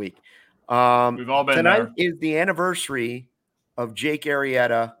the end of the week. We've all been tonight there. is the anniversary of Jake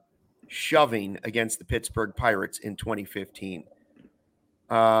Arrieta shoving against the Pittsburgh Pirates in 2015.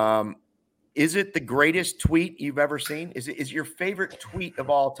 Is it the greatest tweet you've ever seen? Is your favorite tweet of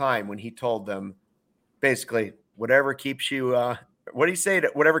all time when he told them basically whatever keeps you what do you say?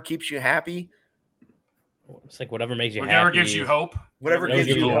 Whatever keeps you happy? It's like whatever makes you happy. Whatever gives you hope. Whatever gives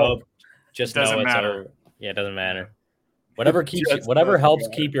you hope. Just doesn't know matter. It doesn't matter. Whatever helps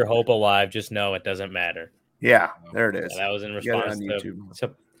keep your hope alive, just know it doesn't matter. Yeah, there it is. That was in response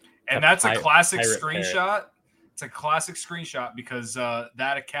to and that's a classic screenshot. It's a classic screenshot because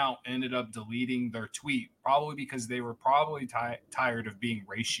that account ended up deleting their tweet, probably because they were probably tired of being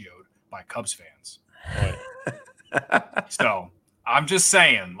ratioed by Cubs fans. So I'm just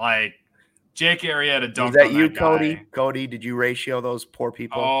saying, like, Jake Arrieta dunked. Was that on you, that Cody? guy. Cody, did you ratio those poor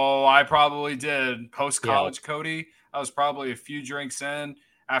people? Oh, I probably did. Post-college, Cody, I was probably a few drinks in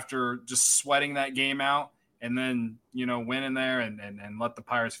after just sweating that game out. And then, went in there and let the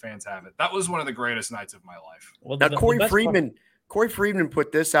Pirates fans have it. That was one of the greatest nights of my life. Well, now, Corey Friedman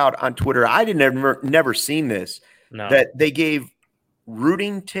put this out on Twitter. I never seen this. No. That they gave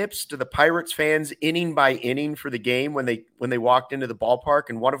rooting tips to the Pirates fans inning by inning for the game when they walked into the ballpark,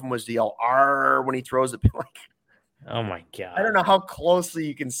 and one of them was to yell "R" when he throws the like. Oh my god! I don't know how closely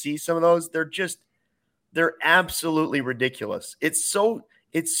you can see some of those. They're absolutely ridiculous. It's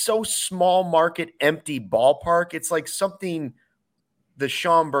so small market, empty ballpark. It's like something the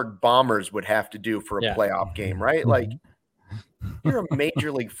Schaumburg Bombers would have to do for a playoff game, right? Like, you're a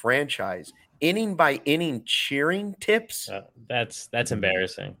major league franchise. Inning by inning cheering tips. That's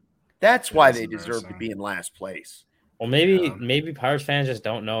embarrassing. That's why they deserve to be in last place. Well, maybe Pirates fans just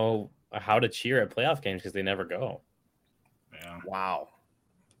don't know how to cheer at playoff games because they never go. Yeah. Wow.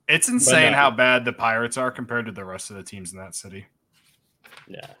 It's insane how bad the Pirates are compared to the rest of the teams in that city.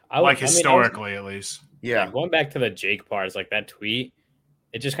 Yeah. Historically, at least. Yeah. Going back to the Jake part, like that tweet,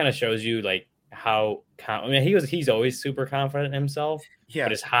 it just kind of shows you like how he's always super confident in himself. Yeah.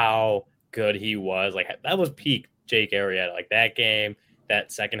 But it's how good he was. Like that was peak Jake Arrieta. Like that game,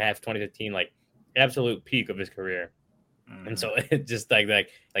 that second half of 2015, like absolute peak of his career. Mm-hmm. And so it just like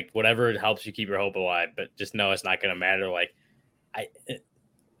whatever helps you keep your hope alive, but just know it's not going to matter. Like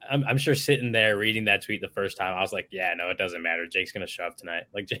I'm sure sitting there reading that tweet the first time, I was like, yeah, no, it doesn't matter. Jake's going to shove tonight.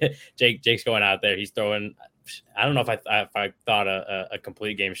 Like Jake's going out there. He's throwing. I don't know if I thought a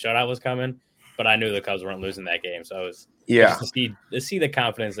complete game shutout was coming, but I knew the Cubs weren't losing that game. So it was just to see the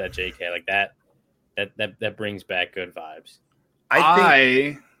confidence that Jake had, like that brings back good vibes.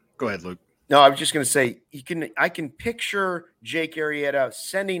 Go ahead, Luke. No, I was just going to say I can picture Jake Arrieta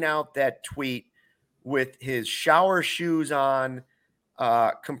sending out that tweet with his shower shoes on,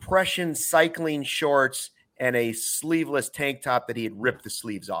 compression cycling shorts, and a sleeveless tank top that he had ripped the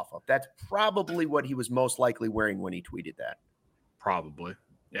sleeves off of. That's probably what he was most likely wearing when he tweeted that. Probably.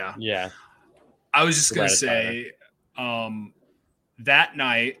 Yeah. Yeah. I was just going to say that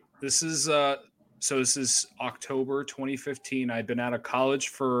night, this is October 2015. I'd been out of college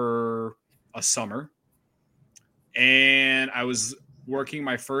for a summer, and I was working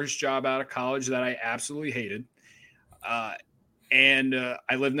my first job out of college that I absolutely hated. And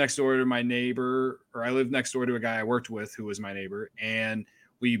I lived next door to my neighbor, or I lived next door to a guy I worked with who was my neighbor. And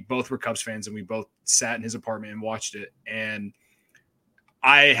we both were Cubs fans, and we both sat in his apartment and watched it. And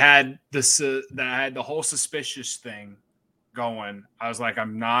I had the whole suspicious thing going. I was like,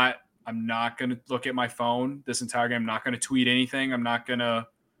 I'm not going to look at my phone this entire game. I'm not going to tweet anything. I'm not going to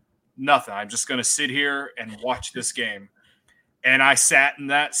nothing. I'm just going to sit here and watch this game. And I sat in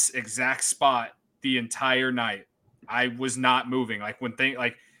that exact spot the entire night. I was not moving. Like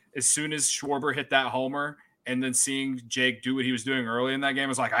as soon as Schwarber hit that homer and then seeing Jake do what he was doing early in that game, I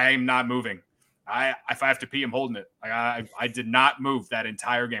was like, I am not moving. If I have to pee, I'm holding it. I did not move that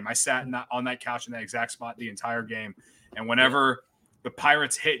entire game. I sat on that couch in that exact spot the entire game. And whenever the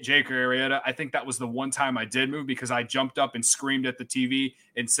Pirates hit Jake Arrieta, I think that was the one time I did move because I jumped up and screamed at the TV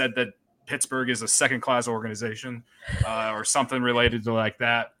and said that Pittsburgh is a second-class organization or something related to like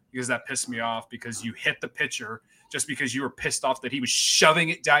that, because that pissed me off because you hit the pitcher just because you were pissed off that he was shoving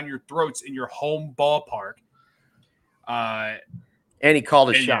it down your throats in your home ballpark. And he called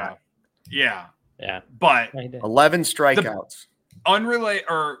a shot. Yeah. But 11 strikeouts. Unrelated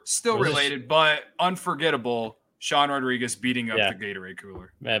or still related, but unforgettable. Sean Rodriguez beating up the Gatorade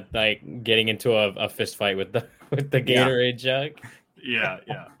cooler. Like getting into a fist fight with the Gatorade jug. Yeah.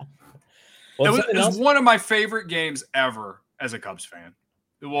 It was one of my favorite games ever as a Cubs fan.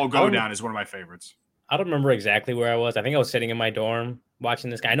 It will go down as one of my favorites. I don't remember exactly where I was. I think I was sitting in my dorm watching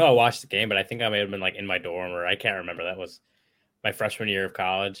this guy. I know I watched the game, but I think I may have been like in my dorm, or I can't remember. That was my freshman year of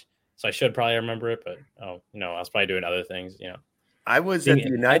college. So I should probably remember it, but I was probably doing other things, I was at the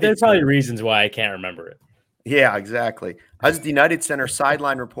United There's probably reasons why I can't remember it. Yeah, exactly. I was at the United Center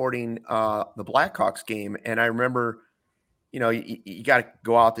sideline reporting the Blackhawks game, and I remember, you got to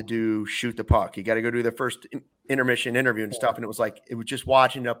go out to shoot the puck. You got to go do the first intermission interview and stuff, and it was just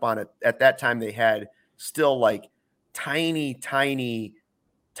watching up on it. At that time, they had still like tiny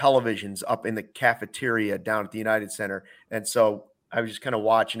televisions up in the cafeteria down at the United Center, and so I was just kind of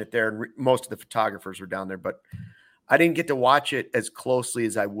watching it there, and most of the photographers were down there, but I didn't get to watch it as closely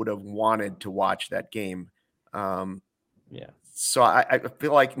as I would have wanted to watch that game. So I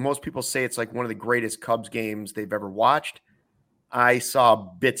feel like most people say it's like one of the greatest Cubs games they've ever watched. I saw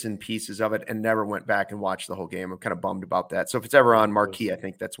bits and pieces of it and never went back and watched the whole game. I'm kind of bummed about that. So if it's ever on marquee, I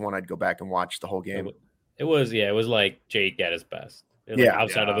think that's one I'd go back and watch the whole game. It was like Jake at his best.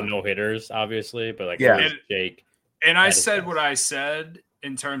 Outside of the no-hitters, obviously, but it was Jake. And I said what I said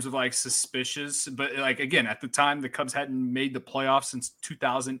in terms of like suspicious, but like, again, at the time the Cubs hadn't made the playoffs since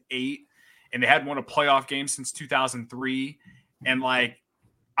 2008 and they hadn't won a playoff game since 2003. And like,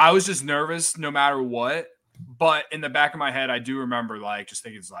 I was just nervous no matter what, but in the back of my head, I do remember like, just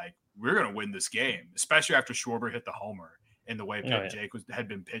thinking it's like, we're going to win this game, especially after Schwarber hit the homer and the way Jake had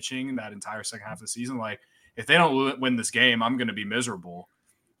been pitching that entire second half of the season. Like, if they don't win this game, I'm going to be miserable.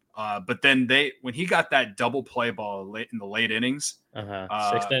 But then when he got that double play ball in the late innings,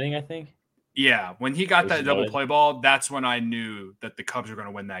 sixth inning, I think. Yeah, when he got that double play ball, that's when I knew that the Cubs were going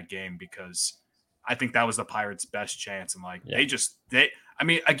to win that game, because I think that was the Pirates' best chance. And like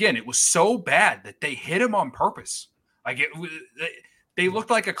again, it was so bad that they hit him on purpose. Like they looked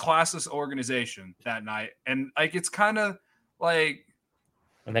like a classless organization that night, and like it's kind of like,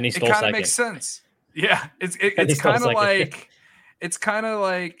 and then he stole it kind of makes sense. Yeah, it's kind of like. It's kind of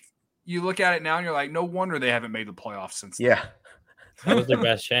like you look at it now and you're like, no wonder they haven't made the playoffs since then. Yeah. That was their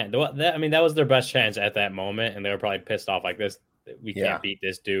best chance. That was their best chance at that moment, and they were probably pissed off like this. We can't beat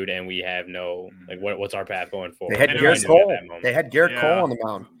this dude, and we have no what's our path going forward? They had Garrett Cole. They had Garrett Cole on the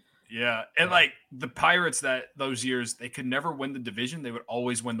mound. Yeah, and like the Pirates those years, they could never win the division. They would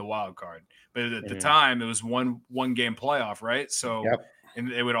always win the wild card. But at the time, it was one game playoff, right? So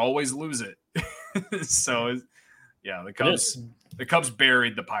and they would always lose it. So yeah, the Cubs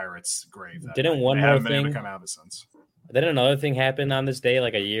buried the Pirates' grave. Didn't one more thing been able to come out of it since? Didn't another thing happen on this day,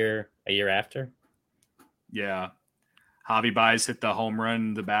 like a year after? Yeah, Javi Baez hit the home run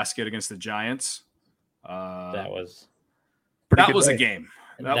in the basket against the Giants. That was a game.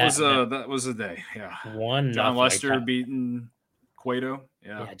 That was a day. Yeah, John Lester beating Cueto.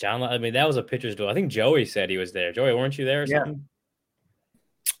 Yeah, John. I mean, that was a pitcher's duel. I think Joey said he was there. Joey, weren't you there or something?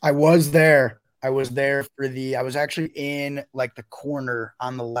 I was there. I was there I was actually in like the corner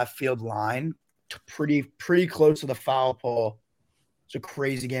on the left field line, pretty close to the foul pole. It's a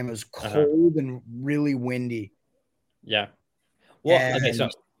crazy game. It was cold and really windy. Yeah. Well, okay, so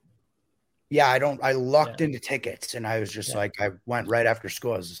yeah, I lucked into tickets, and I was just like, I went right after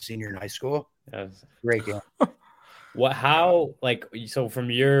school. I was a senior in high school. Great game. So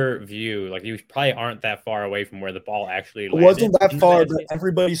from your view, like you probably aren't that far away from where the ball actually landed. It wasn't that far, but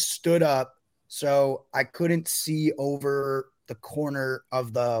everybody stood up. So I couldn't see over the corner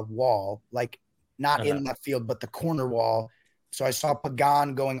of the wall, like not in that field, but the corner wall. So I saw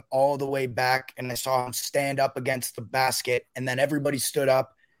Pagan going all the way back, and I saw him stand up against the basket, and then everybody stood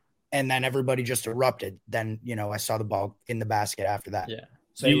up, and then everybody just erupted. Then, I saw the ball in the basket after that. Yeah.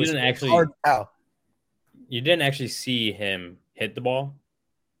 So it was hard to tell. You didn't actually see him hit the ball?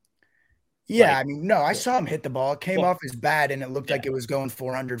 Yeah, I saw him hit the ball. It came off his bat, and it looked like it was going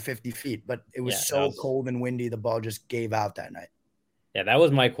 450 feet, but it was cold and windy. The ball just gave out that night. Yeah, that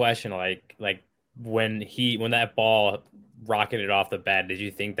was my question. Like when that ball rocketed off the bat, did you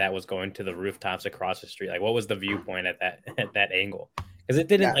think that was going to the rooftops across the street? Like, what was the viewpoint at that angle? Because it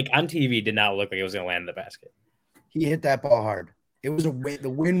didn't like on TV did not look like it was going to land in the basket. He hit that ball hard. It was the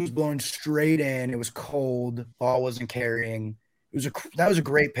wind was blowing straight in. It was cold. Ball wasn't carrying. That was a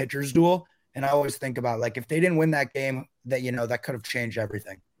great pitcher's duel. And I always think about, like, if they didn't win that game, that that could have changed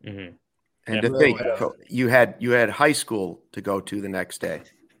everything. Mm-hmm. And to think, you had high school to go to the next day.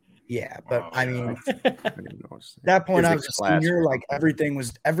 Yeah, but I mean, at that point I was a senior. Like everything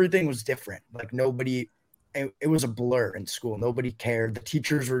was different. Like nobody, it was a blur in school. Nobody cared. The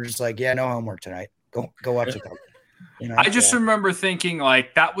teachers were just like, "Yeah, no homework tonight. Go watch it." I just remember thinking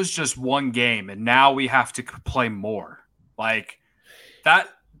like that was just one game, and now we have to play more. Like that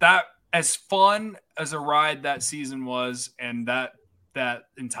as fun as a ride that season was, and that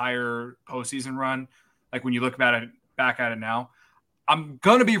entire postseason run. Like when you look back at it now. I'm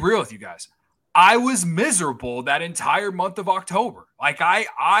going to be real with you guys. I was miserable that entire month of October. Like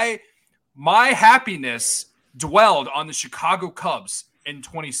my happiness dwelled on the Chicago Cubs in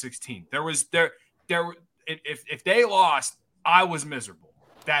 2016. If they lost, I was miserable.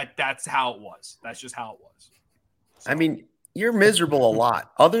 That's how it was. That's just how it was. So. I mean, you're miserable a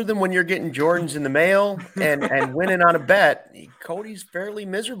lot. Other than when you're getting Jordans in the mail and winning on a bet, Cody's fairly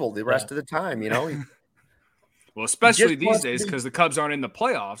miserable the rest of the time, Well, especially these days because the Cubs aren't in the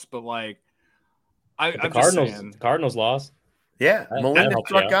playoffs. But like, the Cardinals lost. Yeah, Molina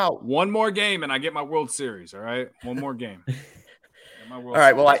struck out. One more game, and I get my World Series. All right, one more game. All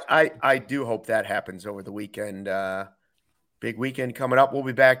right. Well, I do hope that happens over the weekend. Big weekend coming up. We'll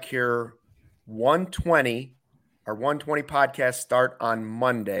be back here 1:20. Our 1:20 podcast start on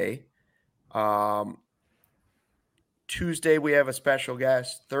Monday. Tuesday we have a special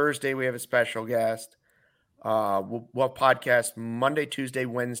guest. Thursday we have a special guest. We'll podcast Monday, Tuesday,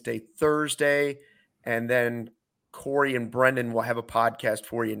 Wednesday, Thursday, and then Corey and Brendan will have a podcast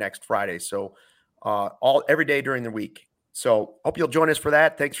for you next Friday. So every day during the week. So hope you'll join us for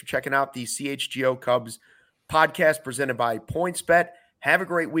that. Thanks for checking out the CHGO Cubs podcast presented by PointsBet. Have a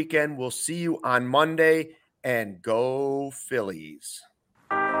great weekend. We'll see you on Monday, and go Phillies.